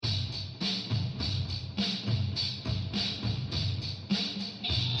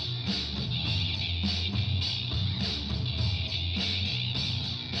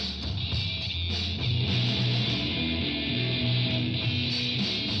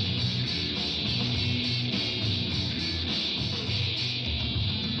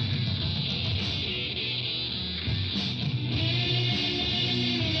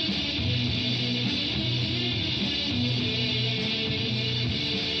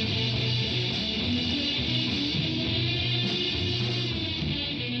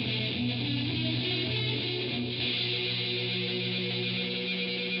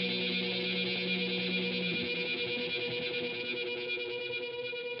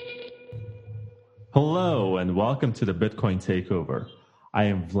Hello and welcome to the Bitcoin Takeover. I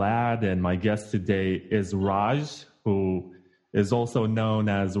am Vlad and my guest today is Raj, who is also known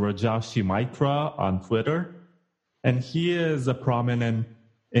as Rajashi Mitra on Twitter. And he is a prominent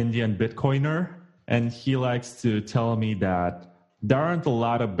Indian Bitcoiner. And he likes to tell me that there aren't a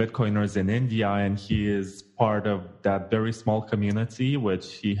lot of Bitcoiners in India, and he is part of that very small community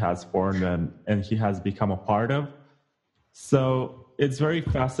which he has formed and he has become a part of. So it's very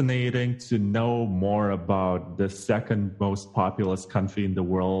fascinating to know more about the second most populous country in the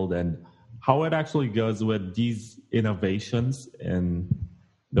world and how it actually goes with these innovations in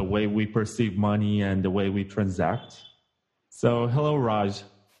the way we perceive money and the way we transact. So, hello, Raj.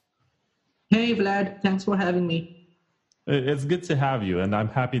 Hey, Vlad. Thanks for having me. It's good to have you. And I'm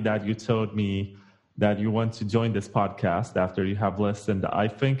happy that you told me that you want to join this podcast after you have listened. I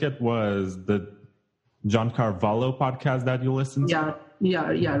think it was the John Carvalho podcast that you listened to?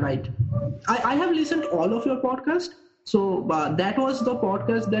 Yeah, right. I have listened to all of your podcasts. So that was the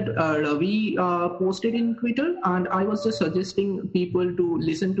podcast that Ravi posted in Twitter. And I was just suggesting people to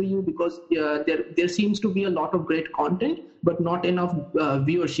listen to you because there seems to be a lot of great content, but not enough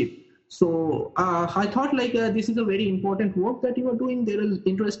viewership. So I thought this is a very important work that you are doing. There are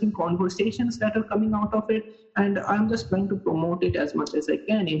interesting conversations that are coming out of it. And I'm just trying to promote it as much as I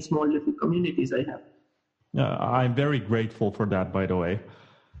can in small little communities I have. I'm very grateful for that, by the way.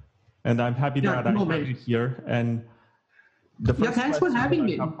 And I'm happy that I have you here. And thanks for having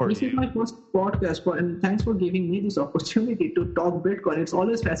me. This is my first podcast, and thanks for giving me this opportunity to talk Bitcoin. It's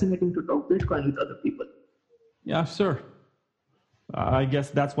always fascinating to talk Bitcoin with other people. Yeah, sure. I guess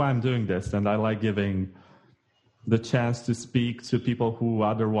that's why I'm doing this. And I like giving the chance to speak to people who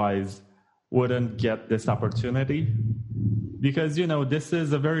otherwise wouldn't get this opportunity. Because, this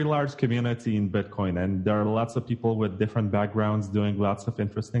is a very large community in Bitcoin, and there are lots of people with different backgrounds doing lots of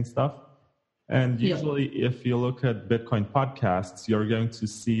interesting stuff. And usually, if you look at Bitcoin podcasts, you're going to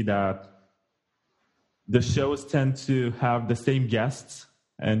see that the shows tend to have the same guests,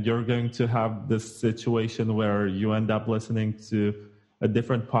 and you're going to have this situation where you end up listening to a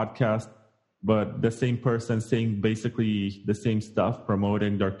different podcast, but the same person saying basically the same stuff,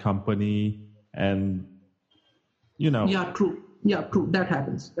 promoting their company and Yeah, true. That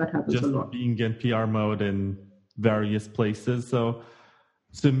happens just a lot. Being in PR mode in various places. So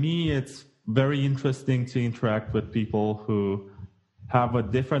to me, it's very interesting to interact with people who have a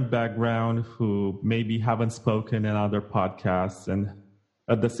different background, who maybe haven't spoken in other podcasts, and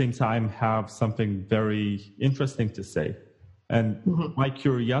at the same time have something very interesting to say. And my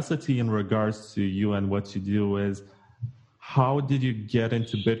curiosity in regards to you and what you do is, how did you get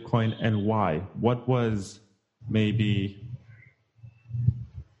into Bitcoin and why? What was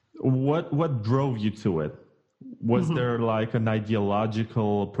what drove you to it? Was there an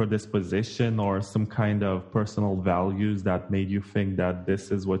ideological predisposition or some kind of personal values that made you think that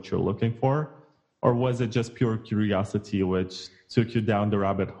this is what you're looking for? Or was it just pure curiosity which took you down the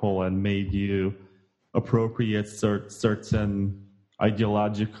rabbit hole and made you appropriate certain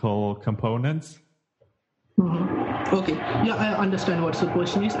ideological components? Okay. Yeah, I understand what the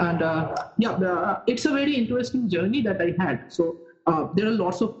question is. And it's a very interesting journey that I had. So there are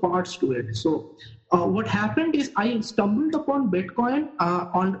lots of parts to it. So what happened is I stumbled upon Bitcoin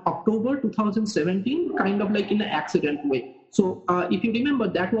on October 2017, kind of in an accident way. So if you remember,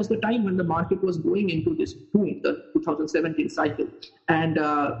 that was the time when the market was going into this boom, the 2017 cycle. And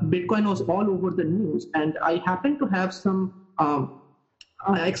Bitcoin was all over the news. And I happened to have some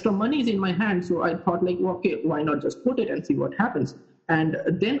extra monies in my hand. So I thought okay, why not just put it and see what happens? And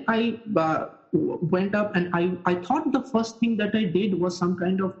then I went up and I thought the first thing that I did was some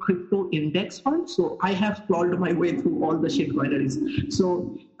kind of crypto index fund. So I have crawled my way through all the shitcoineries.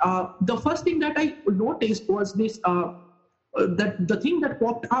 So the first thing that I noticed was this, that the thing that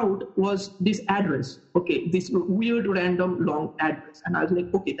popped out was this address. Okay, this weird random long address. And I was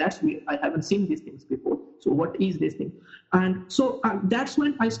like, okay, that's weird. I haven't seen these things before. So what is this thing? And so that's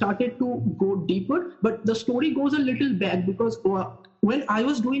when I started to go deeper. But the story goes a little back because when I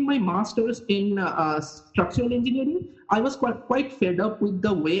was doing my master's in structural engineering, I was quite fed up with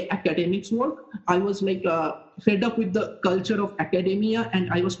the way academics work. I was fed up with the culture of academia,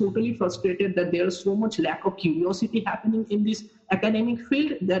 and I was totally frustrated that there is so much lack of curiosity happening in this academic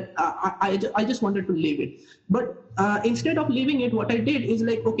field that I just wanted to leave it. But instead of leaving it, what I did is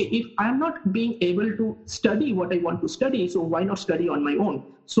okay, if I'm not being able to study what I want to study, so why not study on my own?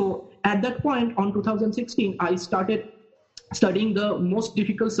 So at that point, on 2016, I started studying the most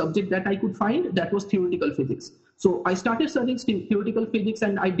difficult subject that I could find, that was theoretical physics. So I started studying theoretical physics,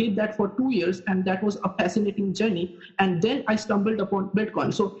 and I did that for 2 years, and that was a fascinating journey. And then I stumbled upon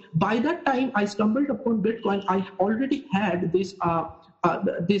Bitcoin. So by that time I stumbled upon Bitcoin, I already had this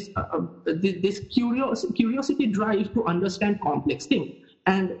curiosity drive to understand complex things.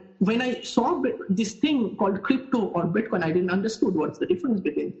 And when I saw this thing called crypto or Bitcoin, I didn't understood what's the difference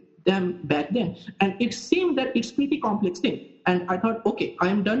between them back then. And it seemed that it's pretty complex thing. And I thought, okay, I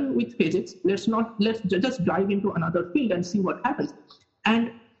am done with physics. Let's just dive into another field and see what happens.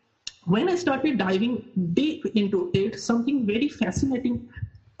 And when I started diving deep into it, something very fascinating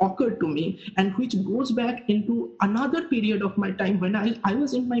occurred to me, and which goes back into another period of my time when I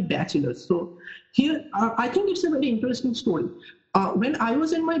was in my bachelor's. So here, I think it's a very interesting story. When I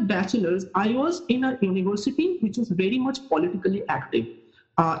was in my bachelor's, I was in a university which was very much politically active.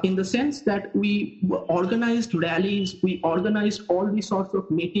 In the sense that we organized rallies, we organized all these sorts of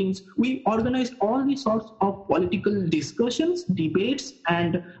meetings, we organized all these sorts of political discussions, debates,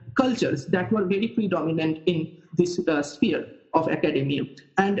 and cultures that were very predominant in this sphere of academia.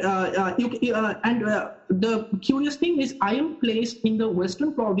 And the curious thing is, I am placed in the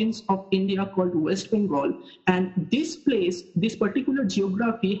western province of India called West Bengal, and this place, this particular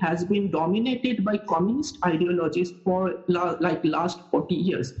geography, has been dominated by communist ideologies for last 40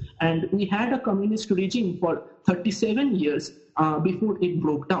 years. And we had a communist regime for 37 years before it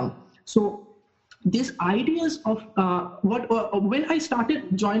broke down. So these ideas of when I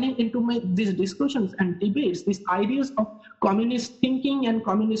started joining into these discussions and debates, these ideas of communist thinking and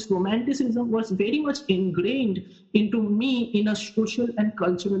communist romanticism was very much ingrained into me in a social and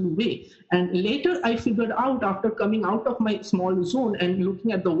cultural way. And later I figured out, after coming out of my small zone and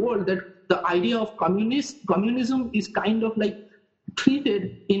looking at the world, that the idea of communism is kind of like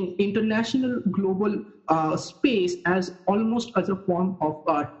treated in international global space as almost as a form of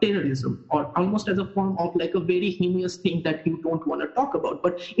terrorism, or almost as a form of like a very heinous thing that you don't want to talk about.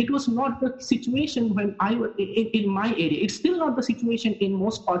 But it was not the situation when I was in my area. It's still not the situation in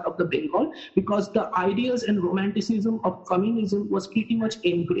most part of the Bengal, because the ideas and romanticism of communism was pretty much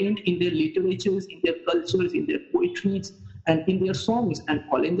ingrained in their literatures, in their cultures, in their poetries, and in their songs, and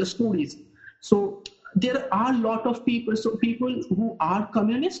all in the stories. So there are a lot of people who are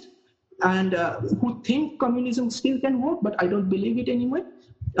communist and who think communism still can work, but I don't believe it anyway.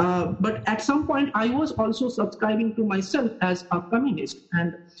 But at some point, I was also subscribing to myself as a communist.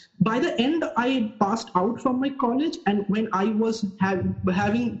 And by the end, I passed out from my college. And when I was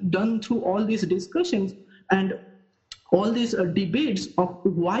having done through all these discussions and all these debates of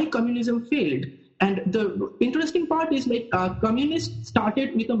why communism failed, and the interesting part is, like, communists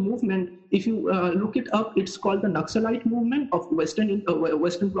started with a movement. If you look it up, it's called the Naxalite movement of western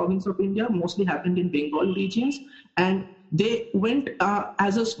province of India, mostly happened in Bengal regions. And they went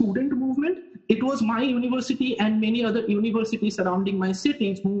as a student movement. It was my university and many other universities surrounding my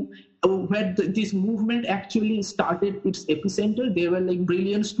cities where this movement actually started its epicenter. They were like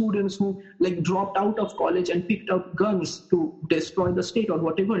brilliant students who like dropped out of college and picked up guns to destroy the state or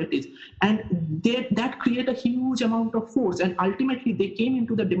whatever it is. And that created a huge amount of force. And ultimately, they came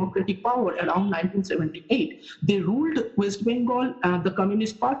into the democratic power around 1978. They ruled West Bengal. The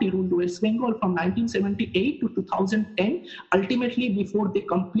Communist Party ruled West Bengal from 1978 to 2010, ultimately before they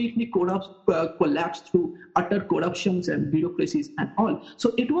completely collapsed through utter corruptions and bureaucracies and all.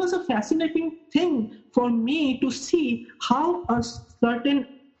 So it was a fascinating thing for me to see how a certain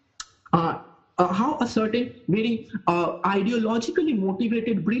very ideologically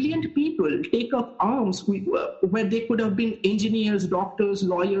motivated, brilliant people take up arms where they could have been engineers, doctors,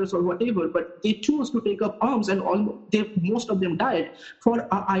 lawyers, or whatever, but they chose to take up arms, and most of them died for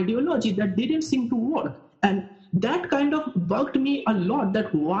an ideology that didn't seem to work. And that kind of bugged me a lot,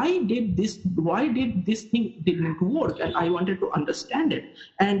 that why did this thing didn't work, and I wanted to understand it.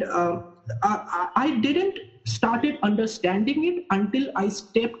 And I didn't started understanding it until I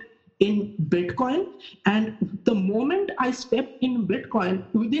stepped in Bitcoin. And the moment I stepped in Bitcoin,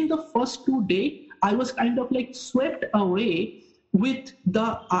 within the first 2 days, I was kind of like swept away with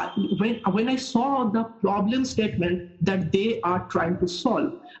the when I saw the problem statement that they are trying to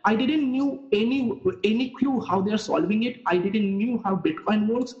solve. I didn't knew any clue how they're solving it. I didn't knew how Bitcoin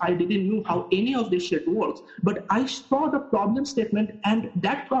works. I didn't know how any of this shit works. But I saw the problem statement, and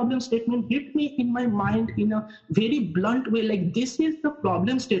that problem statement hit me in my mind in a very blunt way. Like, this is the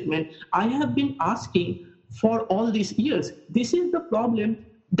problem statement I have been asking for all these years. This is the problem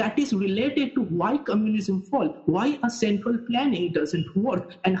that is related to why communism falls, why a central planning doesn't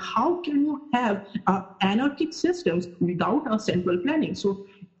work, and how can you have anarchic systems without a central planning. So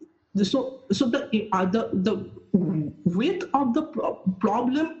the width of the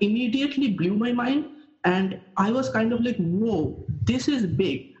problem immediately blew my mind. And I was kind of like, whoa, this is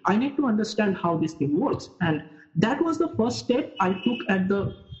big. I need to understand how this thing works. And that was the first step I took at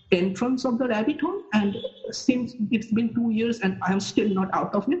the entrance of the rabbit hole. And since it's been 2 years and I am still not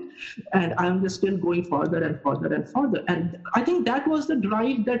out of it, and I am just still going further and further and further. And I think that was the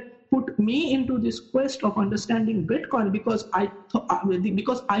drive that put me into this quest of understanding Bitcoin, because I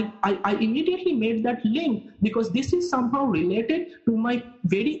immediately made that link, because this is somehow related to my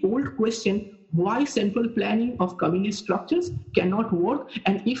very old question, why central planning of communist structures cannot work,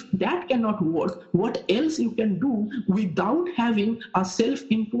 and if that cannot work, what else you can do without having a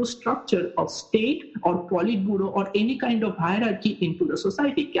self-imposed structure of state or politburo or any kind of hierarchy into the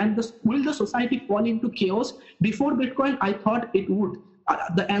society. Will the society fall into chaos? Before Bitcoin, I thought it would.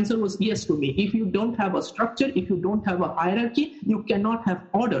 The answer was yes to me. If you don't have a structure, if you don't have a hierarchy, you cannot have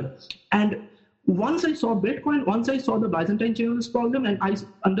order. And once I saw Bitcoin, once I saw the Byzantine chaos problem, and I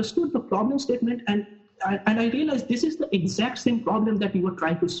understood the problem statement, and I realized this is the exact same problem that you were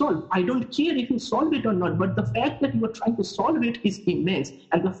trying to solve. I don't care if you solve it or not, but the fact that you are trying to solve it is immense.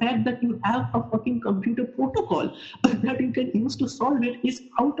 And the fact that you have a fucking computer protocol that you can use to solve it is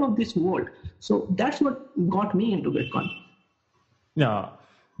out of this world. So that's what got me into Bitcoin. Yeah,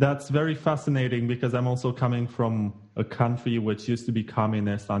 that's very fascinating, because I'm also coming from a country which used to be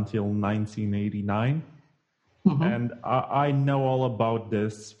communist until 1989. Mm-hmm. And I know all about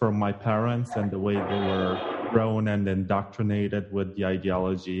this from my parents and the way they were grown and indoctrinated with the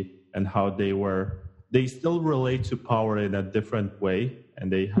ideology, and how they still relate to power in a different way. And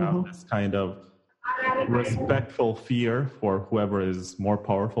they have this kind of respectful fear for whoever is more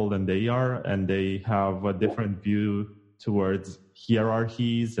powerful than they are. And they have a different view towards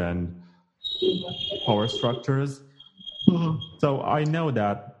hierarchies and power structures. Mm-hmm. So I know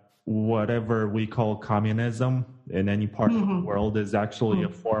that whatever we call communism in any part of the world is actually a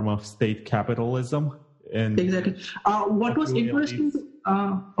form of state capitalism. Exactly. What was interesting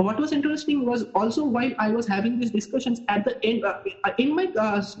was also, while I was having these discussions at the end, in my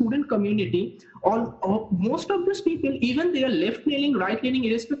student community, most of these people, even they are left-leaning, right-leaning,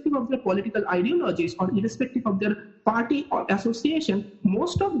 irrespective of their political ideologies or irrespective of their party or association,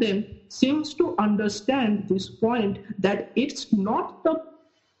 most of them seems to understand this point that it's not the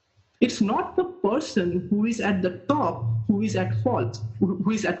person who is at the top who is at fault.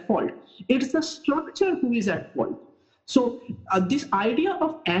 It's the structure who is at fault. So this idea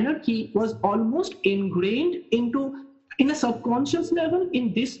of anarchy was almost ingrained in a subconscious level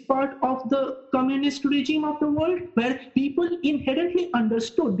in this part of the communist regime of the world, where people inherently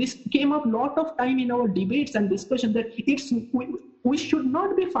understood. This came up a lot of time in our debates and discussion, that we should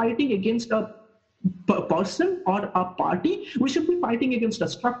not be fighting against a person or a party. We should be fighting against a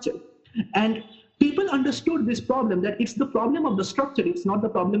structure. And people understood this problem, that it's the problem of the structure, it's not the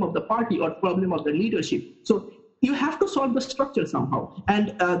problem of the party or problem of the leadership. So you have to solve the structure somehow.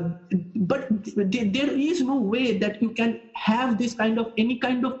 And but there is no way that you can have this kind of any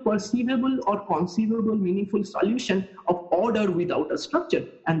kind of perceivable or conceivable meaningful solution of order without a structure.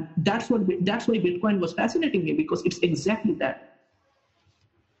 And that's why Bitcoin was fascinating me, because it's exactly that.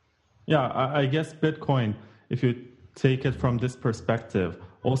 Yeah, I guess Bitcoin, if you take it from this perspective,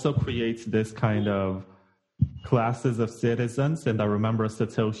 also creates this kind of classes of citizens. And I remember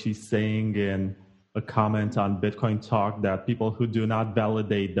Satoshi saying in a comment on Bitcoin Talk that people who do not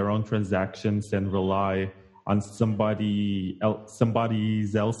validate their own transactions and rely on somebody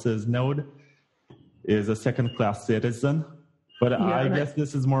else's node is a second-class citizen. But yeah, I guess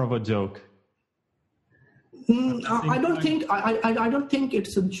this is more of a joke. I don't think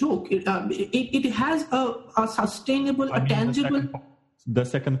it's a joke. It has a sustainable, tangible. The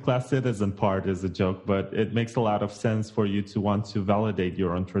second-class citizen part is a joke, but it makes a lot of sense for you to want to validate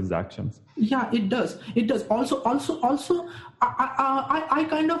your own transactions. Yeah, it does. It does. Also, I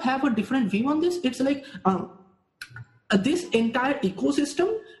kind of have a different view on this. It's like this entire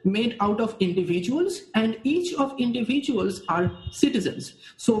ecosystem made out of individuals, and each of individuals are citizens.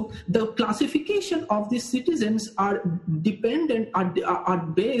 So the classification of these citizens are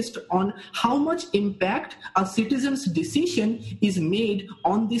based on how much impact a citizen's decision is made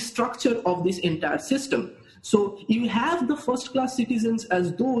on the structure of this entire system. So you have the first-class citizens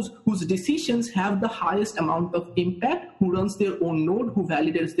as those whose decisions have the highest amount of impact, who runs their own node, who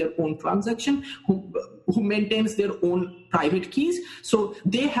validates their own transaction, who maintains their own private keys. So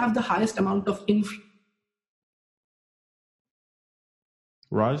they have the highest amount of influence.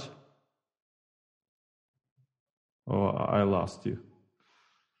 Raj? Oh, I lost you.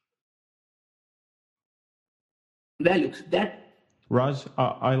 Value. Raj,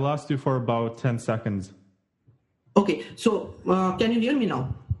 I lost you for about 10 seconds. Okay, so can you hear me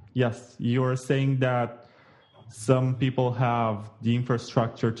now? Yes, you're saying that some people have the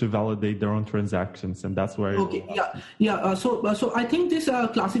infrastructure to validate their own transactions, and that's where. Okay, yeah. So I think this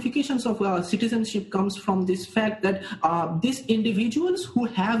classifications of citizenship comes from this fact that these individuals who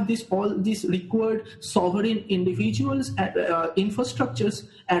have all these required sovereign individuals at infrastructures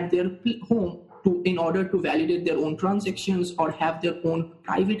at their home in order to validate their own transactions or have their own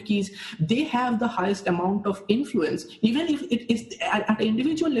private keys, they have the highest amount of influence. Even if it is at an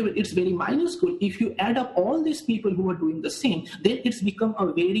individual level, it's very minuscule. If you add up all these people who are doing the same, then it's become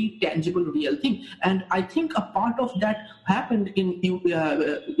a very tangible, real thing. And I think a part of that happened in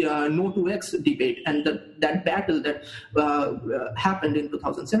No to X debate and that battle that happened in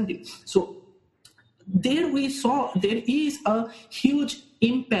 2017. So there we saw there is a huge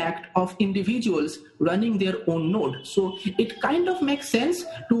impact of individuals running their own node. So it kind of makes sense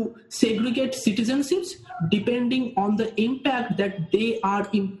to segregate citizenships depending on the impact that they are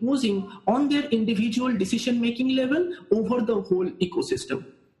imposing on their individual decision-making level over the whole ecosystem.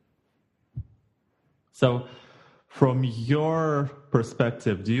 So from your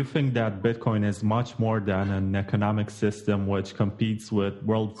perspective, do you think that Bitcoin is much more than an economic system which competes with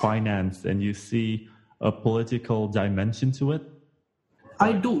world finance, and you see a political dimension to it?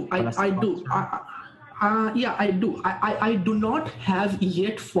 I do. I do. I do. I do not have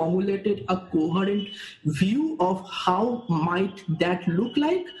yet formulated a coherent view of how might that look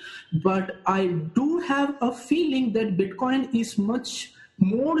like, but I do have a feeling that Bitcoin is much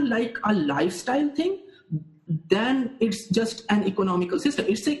more like a lifestyle thing than it's just an economical system.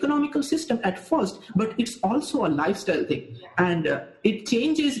 It's an economical system at first, but it's also a lifestyle thing. And it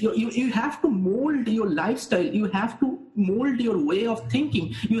changes, you have to mold your lifestyle, you have to mold your way of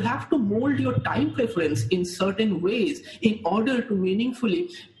thinking, you have to mold your time preference in certain ways in order to meaningfully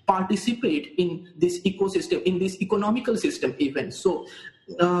participate in this ecosystem, in this economical system even. So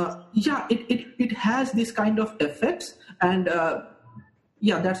it has this kind of effects, and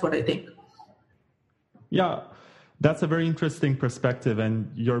that's what I think. Yeah, that's a very interesting perspective,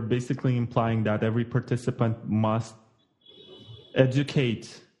 and you're basically implying that every participant must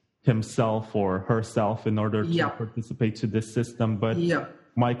educate himself or herself in order to participate to this system. But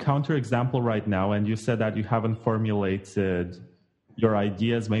my counterexample right now, and you said that you haven't formulated your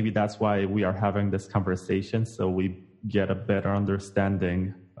ideas, maybe that's why we are having this conversation, so we get a better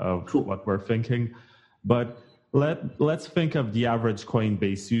understanding of what we're thinking. But let's think of the average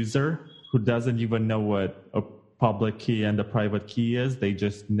Coinbase user who doesn't even know what a public key and a private key is. They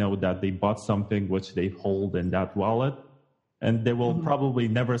just know that they bought something which they hold in that wallet, and they will probably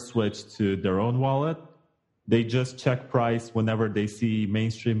never switch to their own wallet. They just check price whenever they see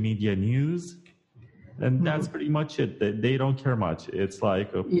mainstream media news, and that's pretty much it. They don't care much. It's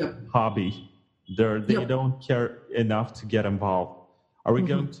like a hobby. They don't care enough to get involved. Are we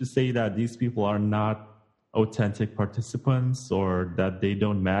going to say that these people are not authentic participants, or that they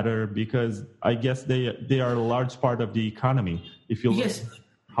don't matter? Because I guess they are a large part of the economy. If you look at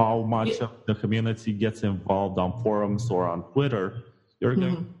how much of the community gets involved on forums or on Twitter, you're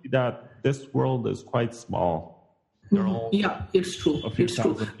going to see that this world is quite small. It's true. A few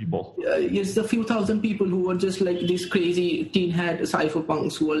thousand people. It's a few thousand people who are just like these crazy teen hat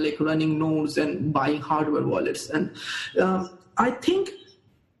cypherpunks who are like running nodes and buying hardware wallets. And I think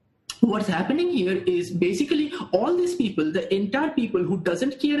what's happening here is basically all these people, the entire people who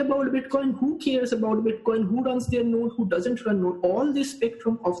doesn't care about Bitcoin, who cares about Bitcoin, who runs their node, who doesn't run node, all this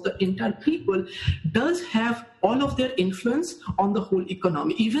spectrum of the entire people does have all of their influence on the whole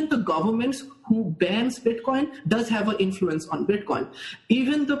economy. Even the governments who bans Bitcoin does have an influence on Bitcoin.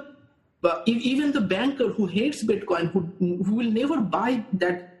 Even the banker who hates Bitcoin, who will never buy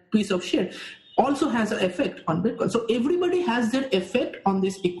that piece of shit, also has an effect on Bitcoin. So everybody has their effect on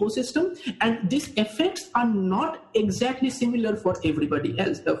this ecosystem, and these effects are not exactly similar for everybody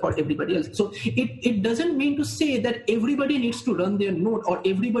else. So it doesn't mean to say that everybody needs to run their node, or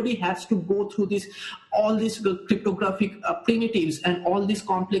everybody has to go through all these cryptographic primitives and all these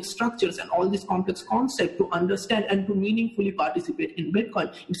complex structures and all these complex concepts to understand and to meaningfully participate in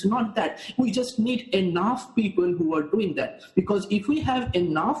Bitcoin. It's not that. We just need enough people who are doing that. Because if we have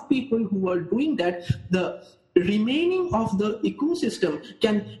enough people who are doing that, the remaining of the ecosystem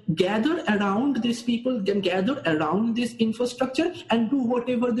can gather around these people, can gather around this infrastructure and do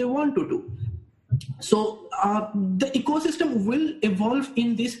whatever they want to do. So the ecosystem will evolve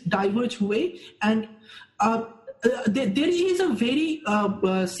in this diverged way, and there is a very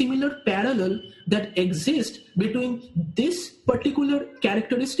similar parallel that exists between this particular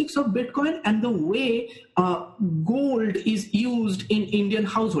characteristics of Bitcoin and the way gold is used in Indian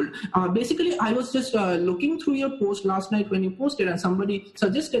household. Basically, I was just looking through your post last night when you posted, and somebody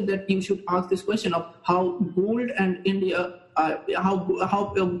suggested that you should ask this question of how gold and India,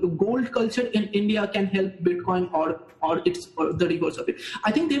 how gold culture in India can help Bitcoin or it's the reverse of it.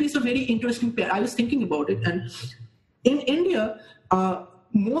 I think there is a very interesting pair. I was thinking about it, and in India,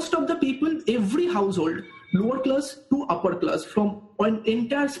 most of the people, every household, lower class to upper class, from an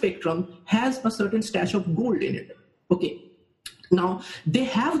entire spectrum, has a certain stash of gold in it. Okay, now they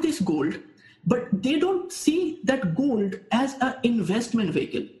have this gold, but they don't see that gold as an investment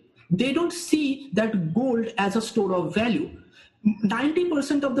vehicle. They don't see that gold as a store of value.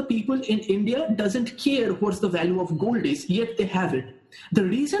 90% of the people in India doesn't care what's the value of gold is, yet they have it. The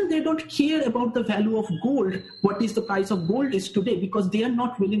reason they don't care about the value of gold, what is the price of gold is today, because they are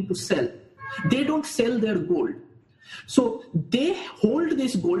not willing to sell. They don't sell their gold. So they hold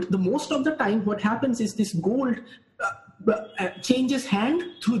this gold. The most of the time what happens is this gold changes hand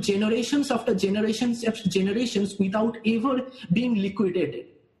through generations after generations after generations without ever being liquidated.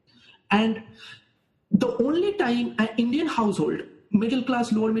 And the only time an Indian household, middle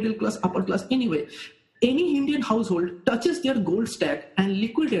class, lower middle class, upper class, anyway, any Indian household touches their gold stack and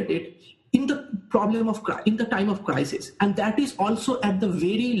liquidate it in the time of crisis. And that is also at the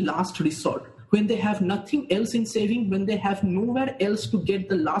very last resort, when they have nothing else in saving, when they have nowhere else to get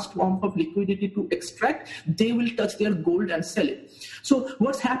the last form of liquidity to extract, they will touch their gold and sell it. So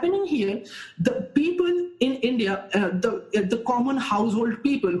what's happening here, the people in India, the common household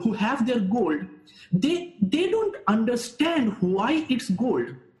people who have their gold, they don't understand why it's gold.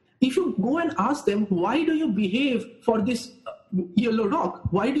 If you go and ask them, why do you behave for this yellow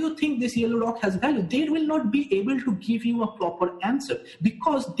rock? Why do you think this yellow rock has value? They will not be able to give you a proper answer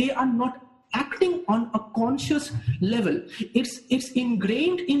because they are not acting on a conscious level. It's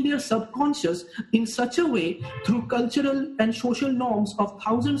ingrained in their subconscious in such a way through cultural and social norms of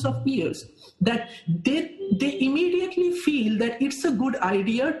thousands of years that they immediately feel that it's a good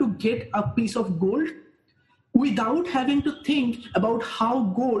idea to get a piece of gold without having to think about how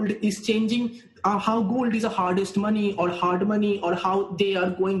gold is changing, how gold is a hardest money or hard money, or how they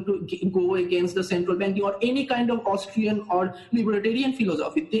are going to go against the central banking or any kind of Austrian or libertarian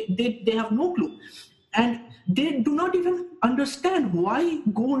philosophy. They have no clue. And they do not even understand why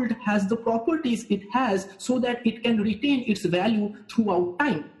gold has the properties it has so that it can retain its value throughout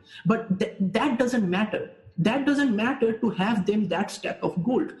time. But that doesn't matter. That doesn't matter to have them that stack of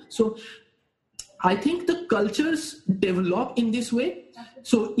gold. So I think the cultures develop in this way.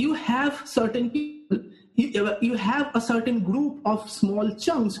 So you have certain people, you have a certain group of small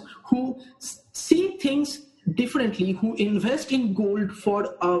chunks who see things differently, who invest in gold for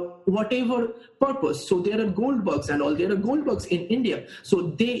whatever purpose. So there are gold bugs and all. There are gold bugs in India.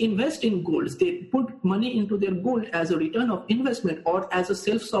 So they invest in gold. They put money into their gold as a return of investment or as a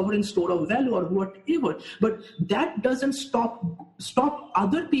self-sovereign store of value or whatever. But that doesn't stop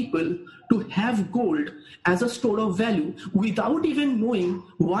other people to have gold as a store of value without even knowing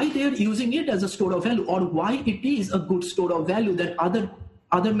why they're using it as a store of value or why it is a good store of value than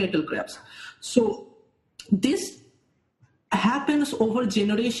other metal crabs. So this happens over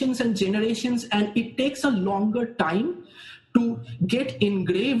generations and generations, and it takes a longer time to get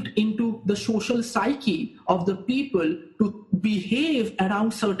engraved into the social psyche of the people to behave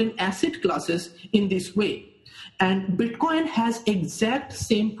around certain asset classes in this way. And Bitcoin has exact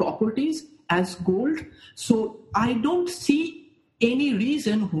same properties as gold. So I don't see any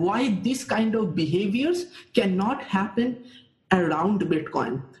reason why this kind of behaviors cannot happen around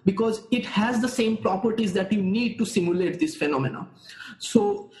Bitcoin, because it has the same properties that you need to simulate this phenomena.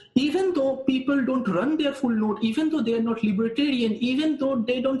 So even though people don't run their full node, even though they are not libertarian, even though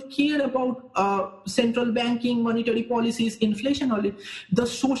they don't care about central banking, monetary policies, inflation, all it, the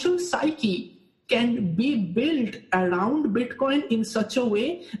social psyche can be built around Bitcoin in such a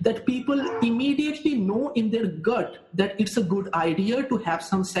way that people immediately know in their gut that it's a good idea to have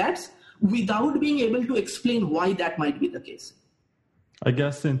some sats without being able to explain why that might be the case. I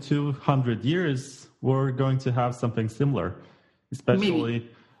guess in 200 years, we're going to have something similar, especially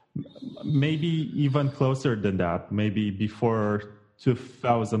maybe even closer than that, maybe before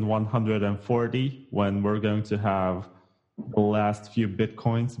 2140, when we're going to have the last few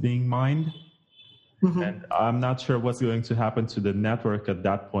Bitcoins being mined. Mm-hmm. And I'm not sure what's going to happen to the network at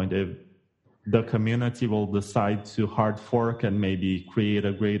that point, if the community will decide to hard fork and maybe create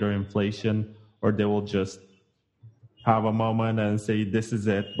a greater inflation, or they will just have a moment and say, this is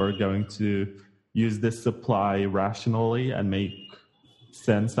it, we're going to use this supply rationally and make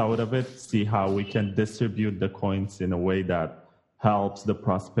sense out of it, see how we can distribute the coins in a way that helps the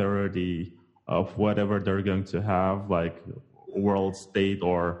prosperity of whatever they're going to have, like world state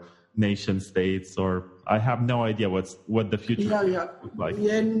or nation states, or I have no idea what the future looks like.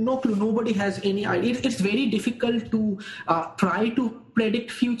 No clue. Nobody has any idea. It's very difficult to try to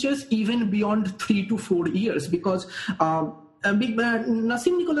predict futures even beyond 3 to 4 years, because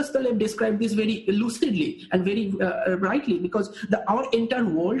Nassim Nicholas Taleb described this very lucidly and very rightly, because our entire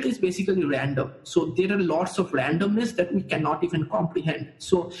world is basically random. So there are lots of randomness that we cannot even comprehend.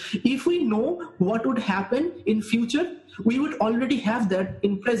 So if we know what would happen in future, we would already have that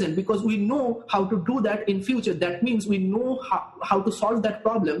in present, because we know how to do that in future. That means we know how to solve that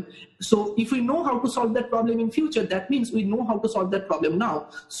problem. So if we know how to solve that problem in future, that means we know how to solve that problem now.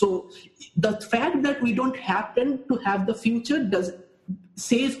 So the fact that we don't happen to have the future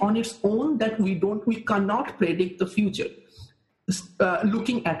says on its own that we cannot predict the future.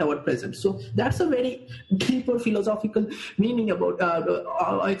 Looking at our present. So that's a very deeper philosophical meaning about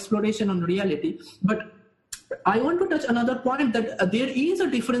exploration on reality. But I want to touch another point, that there is a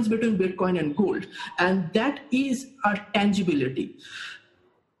difference between Bitcoin and gold, and that is a tangibility.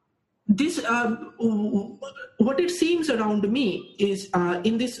 This, what it seems around me is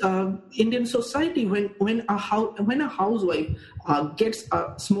in this Indian society, when a housewife gets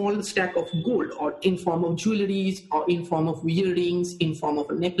a small stack of gold, or in form of jewelries, or in form of earrings, in form of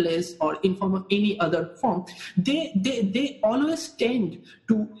a necklace, or in form of any other form, they always tend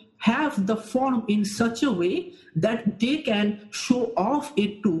to have the form in such a way that they can show off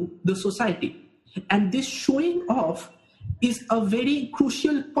it to the society. And this showing off is a very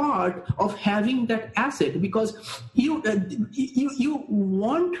crucial part of having that asset, because you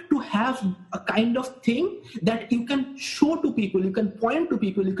want to have a kind of thing that you can show to people, you can point to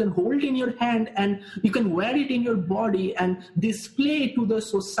people, you can hold in your hand, and you can wear it in your body and display to the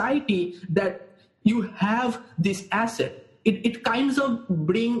society that you have this asset. It kinds of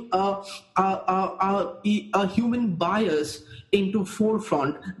bring a human bias into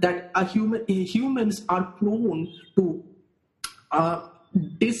forefront, that humans are prone to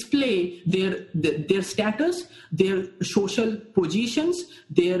display their status, their social positions,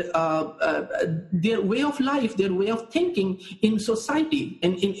 their way of life, their way of thinking in society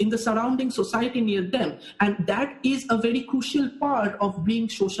and in the surrounding society near them. And that is a very crucial part of being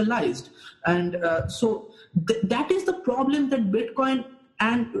socialized. And so that is the problem that Bitcoin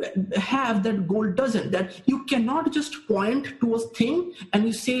have that gold doesn't. That you cannot just point to a thing and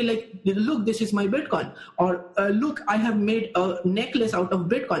you say, like, look, this is my Bitcoin, or look, I have made a necklace out of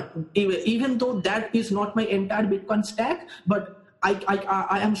Bitcoin, even though that is not my entire Bitcoin stack, but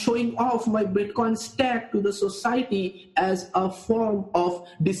I am showing off my Bitcoin stack to the society as a form of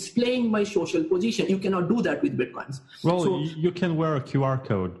displaying my social position. You cannot do that with Bitcoins. Well, so, you can wear a QR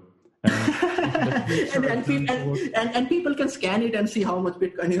code. And people can scan it and see how much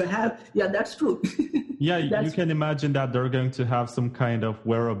Bitcoin you have. Yeah, that's true. Yeah, you can imagine that they're going to have some kind of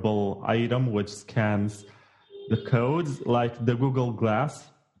wearable item which scans the codes, like the Google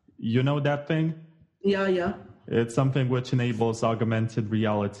Glass. You know that thing? Yeah. It's something which enables augmented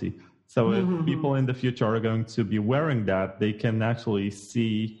reality. So if people in the future are going to be wearing that, they can actually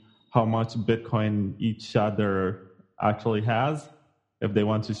see how much Bitcoin each other actually has, if they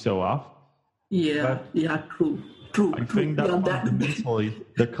want to show off. True. I think that fundamentally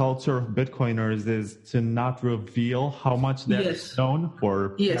the culture of Bitcoiners is to not reveal how much they're known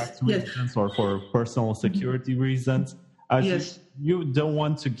for tax reasons or for personal security reasons. You don't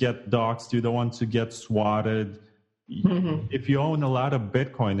want to get doxxed, you don't want to get swatted. If you own a lot of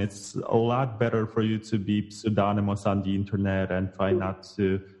Bitcoin, it's a lot better for you to be pseudonymous on the internet and try not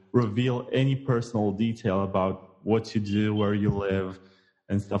to reveal any personal detail about what you do, where you live,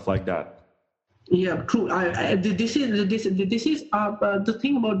 and stuff like that. Yeah, true. This is the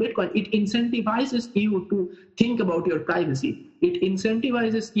thing about Bitcoin. It incentivizes you to think about your privacy. It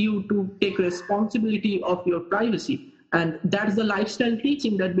incentivizes you to take responsibility of your privacy. And that's the lifestyle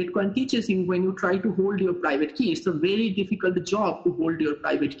teaching that Bitcoin teaches you when you try to hold your private key. It's a very difficult job to hold your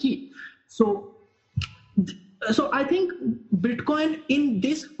private key. So I think Bitcoin in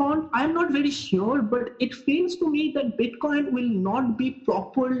this form, I'm not very sure, but it feels to me that Bitcoin will not be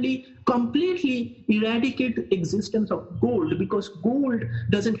completely eradicate the existence of gold, because gold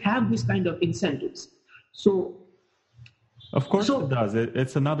doesn't have this kind of incentives. So, of course it does.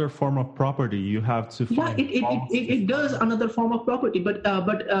 It's another form of property. You have to find. Yeah, it does another form of property, but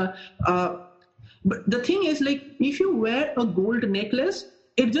the thing is, like, if you wear a gold necklace,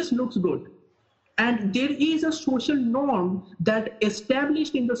 it just looks good. And there is a social norm that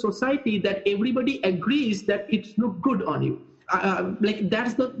established in the society that everybody agrees that it looks good on you. Like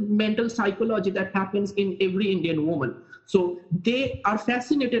that's the mental psychology that happens in every Indian woman. So they are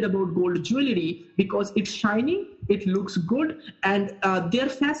fascinated about gold jewelry because it's shiny, it looks good, and they're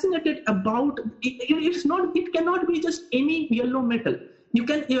fascinated about it. It cannot be just any yellow metal. You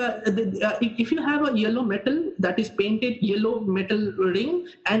can if you have a yellow metal that is painted yellow metal ring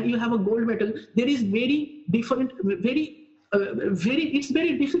and you have a gold metal, there is very different, it's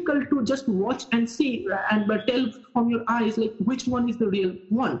very difficult to just watch and see and tell from your eyes like which one is the real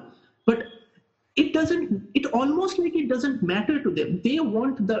one. But it almost like it doesn't matter to them. They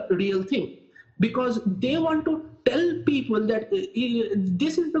want the real thing because they want to tell people that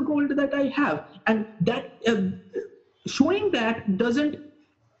this is the gold that I have, and that showing that doesn't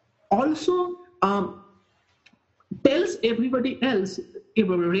also tells everybody else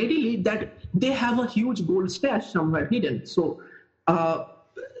readily that they have a huge gold stash somewhere hidden. So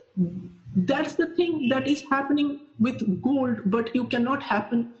that's the thing that is happening with gold, but you cannot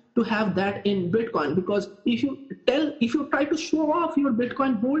happen to have that in Bitcoin, because if you try to show off your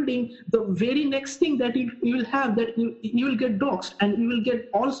Bitcoin holding, the very next thing that you will have, that you will get doxxed and you will get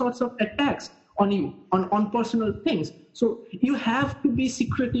all sorts of attacks on you on personal things. So you have to be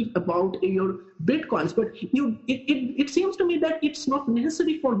secretive about your Bitcoins. But it seems to me that it's not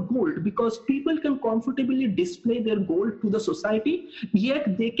necessary for gold, because people can comfortably display their gold to the society,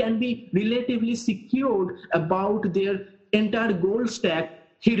 yet they can be relatively secured about their entire gold stack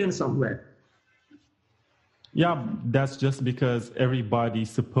hidden somewhere. Yeah, that's just because everybody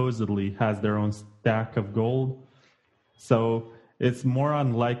supposedly has their own stack of gold. So it's more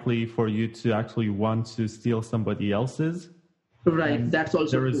unlikely for you to actually want to steal somebody else's. Right, and that's also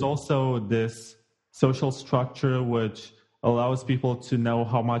there is true. also this social structure which allows people to know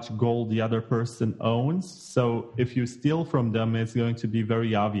how much gold the other person owns. So if you steal from them, it's going to be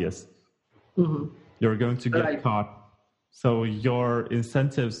very obvious. Mm-hmm. You're going to get caught. So your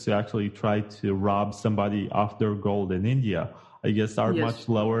incentives to actually try to rob somebody of their gold in India, I guess, are much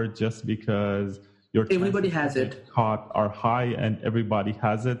lower, just because everybody has it. Caught are high and everybody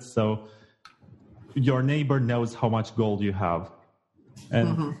has it. So your neighbor knows how much gold you have.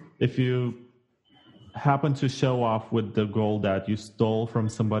 And if you happen to show off with the gold that you stole from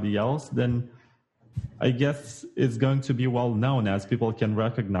somebody else, then I guess it's going to be well known, as people can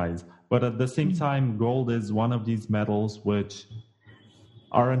recognize. But at the same time, gold is one of these metals which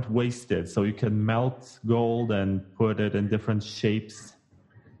aren't wasted. So you can melt gold and put it in different shapes.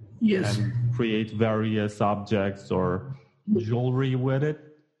 Yes. And create various objects or jewelry with it.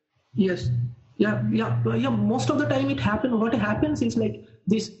 Yes. Yeah. Most of the time what happens is like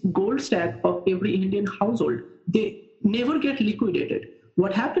this gold stack of every Indian household, they never get liquidated.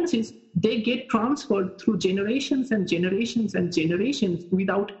 What happens is they get transferred through generations and generations and generations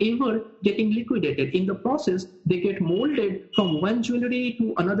without ever getting liquidated. In the process, they get molded from one jewelry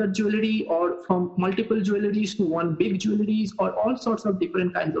to another jewelry, or from multiple jewelries to one big jewelries, or all sorts of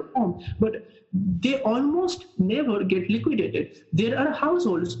different kinds of forms. But they almost never get liquidated. There are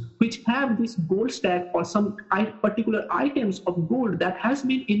households which have this gold stack or some particular items of gold that has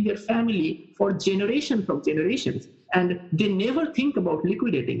been in their family for generations of generations, and they never think about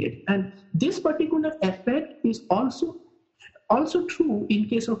liquidating it. And this particular effect is also true in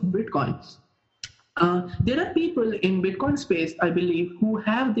case of Bitcoin. There are people in Bitcoin space, I believe, who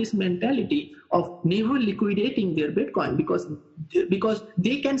have this mentality of never liquidating their Bitcoin, because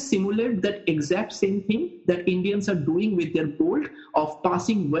they can simulate that exact same thing that Indians are doing with their gold, of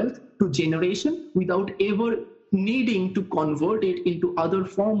passing wealth to generation without ever needing to convert it into other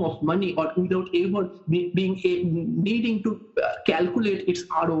form of money, or without ever needing to calculate its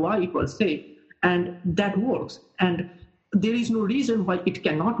ROI per se. And that works. And there is no reason why it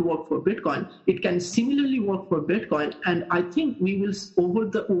cannot work for Bitcoin. It can similarly work for Bitcoin. And I think we will,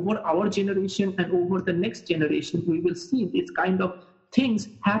 over our generation and over the next generation, we will see this kind of things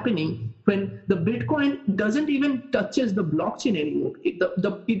happening when the Bitcoin doesn't even touches the blockchain anymore.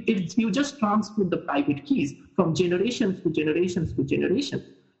 You just transfer the private keys from generations to generations to generations.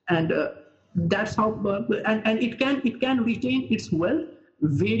 And that's how, and it can retain its wealth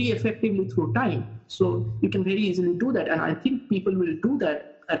very effectively through time. So you can very easily do that. And I think people will do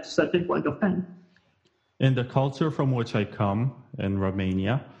that at a certain point of time. In the culture from which I come, in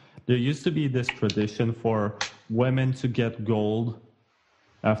Romania, there used to be this tradition for women to get gold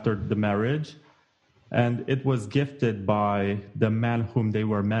after the marriage, and it was gifted by the man whom they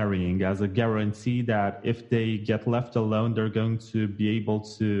were marrying as a guarantee that if they get left alone, they're going to be able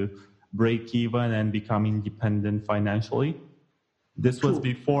to break even and become independent financially. This was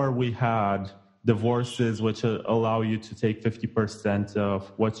before we had divorces which allow you to take 50%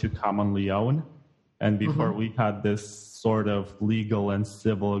 of what you commonly own. And before we had this sort of legal and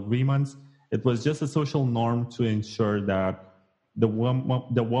civil agreements, it was just a social norm to ensure that the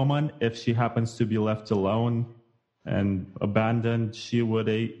woman, if she happens to be left alone and abandoned, she would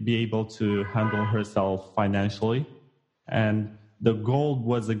be able to handle herself financially. And the gold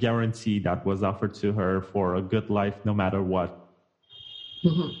was a guarantee that was offered to her for a good life, no matter what.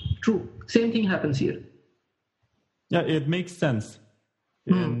 True. Same thing happens here. Yeah, it makes sense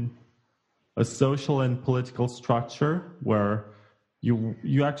in a social and political structure where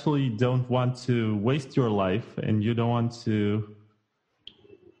you actually don't want to waste your life, and you don't want to,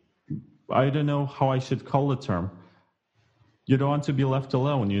 I don't know how I should call the term. You don't want to be left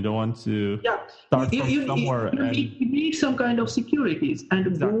alone. You don't want to start from somewhere. You need some kind of securities,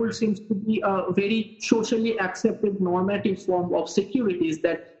 and gold seems to be a very socially accepted normative form of securities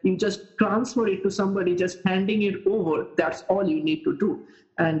that you just transfer it to somebody, just handing it over. That's all you need to do.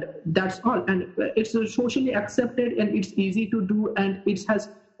 And that's all. And it's socially accepted, and it's easy to do, and it has,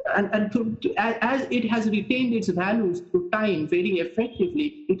 as it has retained its values through time very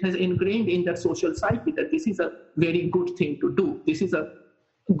effectively, it has ingrained in that social psyche that this is a very good thing to do. This is a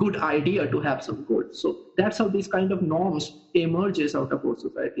good idea to have some gold. So that's how these kind of norms emerges out of our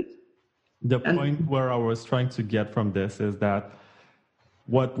societies. The point where I was trying to get from this is that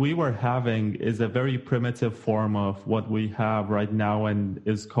what we were having is a very primitive form of what we have right now, and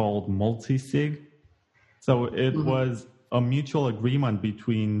is called multisig. So it was a mutual agreement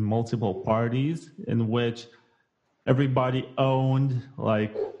between multiple parties in which everybody owned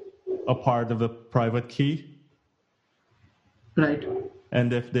like a part of a private key. Right.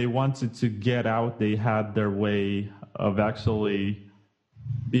 And if they wanted to get out, they had their way of actually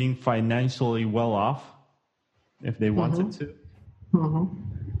being financially well off if they wanted to.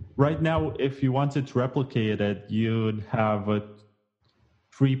 Right now, if you wanted to replicate it, you'd have a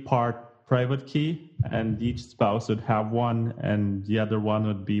 3-part private key, and each spouse would have one, and the other one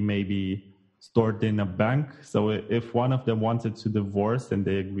would be maybe stored in a bank. So if one of them wanted to divorce and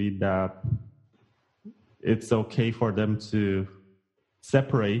they agreed that it's okay for them to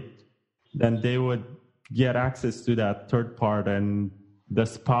separate, then they would get access to that third part, and the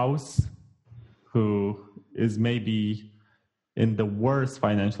spouse who is maybe in the worst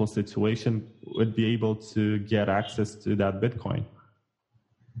financial situation would be able to get access to that Bitcoin.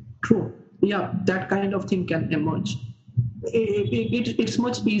 True. Yeah, that kind of thing can emerge. It's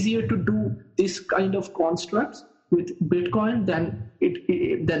much easier to do this kind of constructs with Bitcoin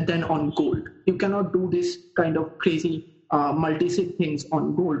than on gold. You cannot do this kind of crazy multi-sig things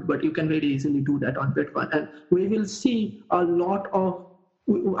on gold, but you can very easily do that on Bitcoin. And we will see a lot of,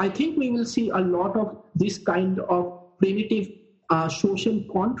 I think we will see a lot of this kind of primitive social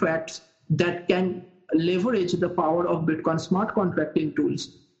contracts that can leverage the power of Bitcoin smart contracting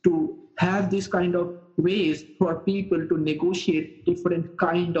tools to have this kind of ways for people to negotiate different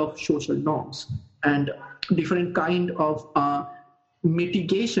kind of social norms and different kind of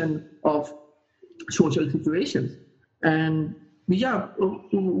mitigation of social situations. And yeah,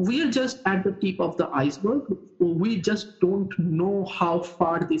 we are just at the tip of the iceberg. We just don't know how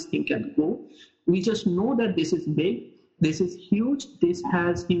far this thing can go. We just know that this is big, this is huge, this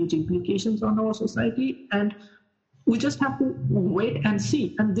has huge implications on our society, and we just have to wait and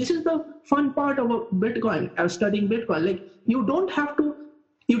see. And this is the fun part of Bitcoin, studying Bitcoin. Like you don't have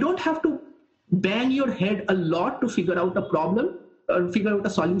to bang your head a lot to figure out a problem or figure out a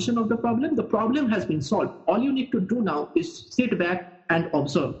solution of the problem. The problem has been solved. All you need to do now is sit back and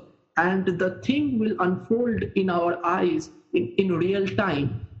observe, and the thing will unfold in our eyes in real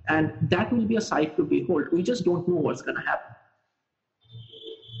time, and that will be a sight to behold. We just don't know what's going to happen.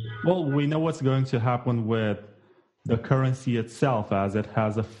 Well, we know what's going to happen with the currency itself, as it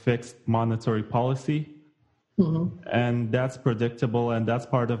has a fixed monetary policy. And that's predictable, and that's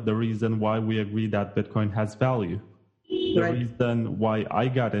part of the reason why we agree that Bitcoin has value. The reason why I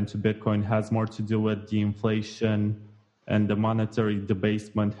got into Bitcoin has more to do with the inflation and the monetary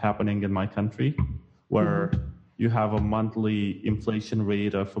debasement happening in my country, where you have a monthly inflation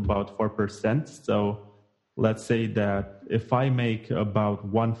rate of about 4%. So let's say that if I make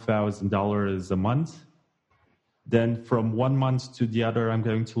about $1,000 a month, then from 1 month to the other, I'm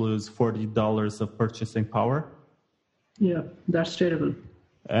going to lose $40 of purchasing power. Yeah, that's terrible.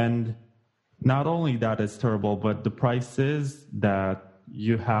 And not only that is terrible, but the prices that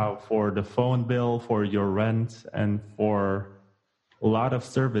you have for the phone bill, for your rent, and for a lot of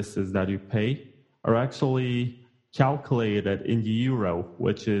services that you pay are actually calculated in the euro,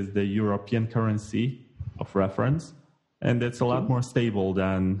 which is the European currency of reference. And it's a lot more stable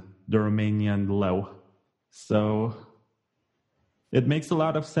than the Romanian leu. So it makes a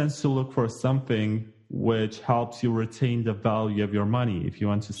lot of sense to look for something which helps you retain the value of your money if you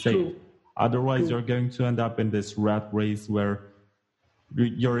want to save. True. Otherwise, you're going to end up in this rat race where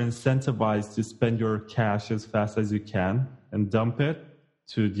you're incentivized to spend your cash as fast as you can and dump it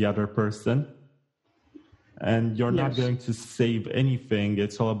to the other person. And you're not going to save anything.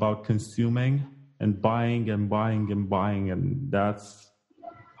 It's all about consuming and buying and buying and buying. And that's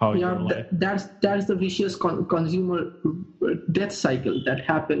how your life... That's the vicious consumer death cycle that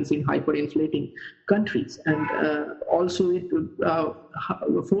happens in hyperinflating countries. And also,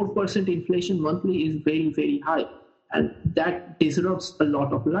 4% inflation monthly is very, very high. And that disrupts a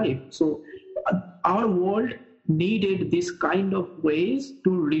lot of life. So our world needed this kind of ways to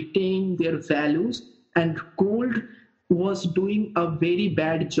retain their values, and gold was doing a very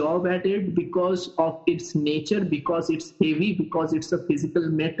bad job at it because of its nature, because it's heavy, because it's a physical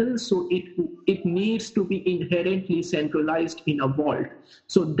metal. So it needs to be inherently centralized in a vault.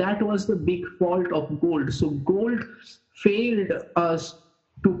 So that was the big fault of gold. So gold failed us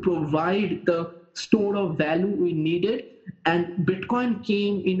to provide the store of value we needed, and Bitcoin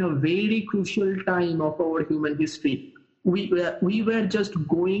came in a very crucial time of our human history. We were just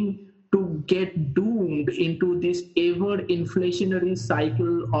going to get doomed into this ever inflationary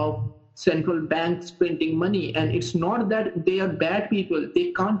cycle of central banks printing money. And it's not that they are bad people.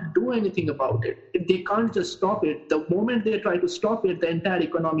 They can't do anything about it. They can't just stop it. The moment they try to stop it, the entire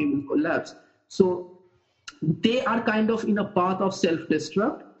economy will collapse. So they are kind of in a path of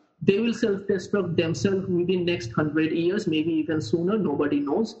self-destruct. They will self-destruct themselves within next 100 years, maybe even sooner. Nobody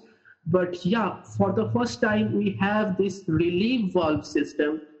knows. But yeah, for the first time, we have this relief valve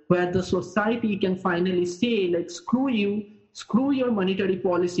system where the society can finally say, like, screw you, screw your monetary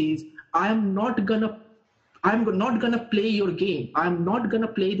policies. I'm not gonna play your game. I'm not gonna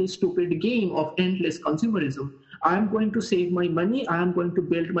play this stupid game of endless consumerism. I'm going to save my money. I'm going to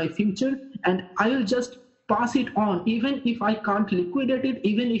build my future, and I will just pass it on. Even if I can't liquidate it,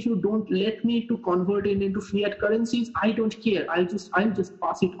 even if you don't let me to convert it into fiat currencies, I don't care. I'll just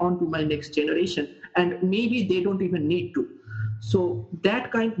pass it on to my next generation, and maybe they don't even need to. So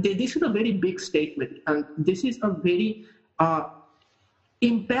this is a very big statement, and this is a very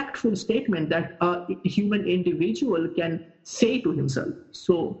impactful statement that a human individual can say to himself.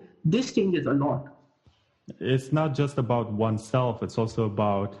 So this changes a lot. It's not just about oneself, it's also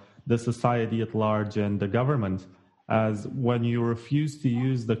about the society at large and the government. As when you refuse to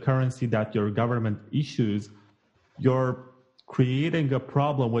use the currency that your government issues, you're creating a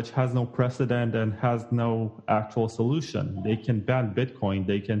problem which has no precedent and has no actual solution. They can ban Bitcoin.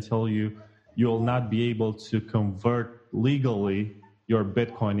 They can tell you will not be able to convert legally your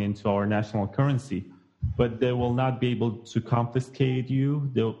Bitcoin into our national currency, but they will not be able to confiscate you.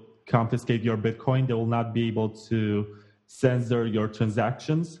 They'll confiscate your Bitcoin. They will not be able to censor your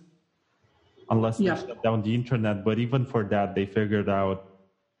transactions unless they shut down the internet. But even for that, they figured out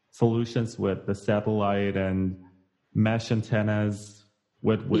solutions with the satellite and mesh antennas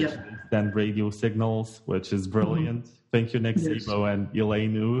with which they send radio signals, which is brilliant. Thank you, Nick Szabo and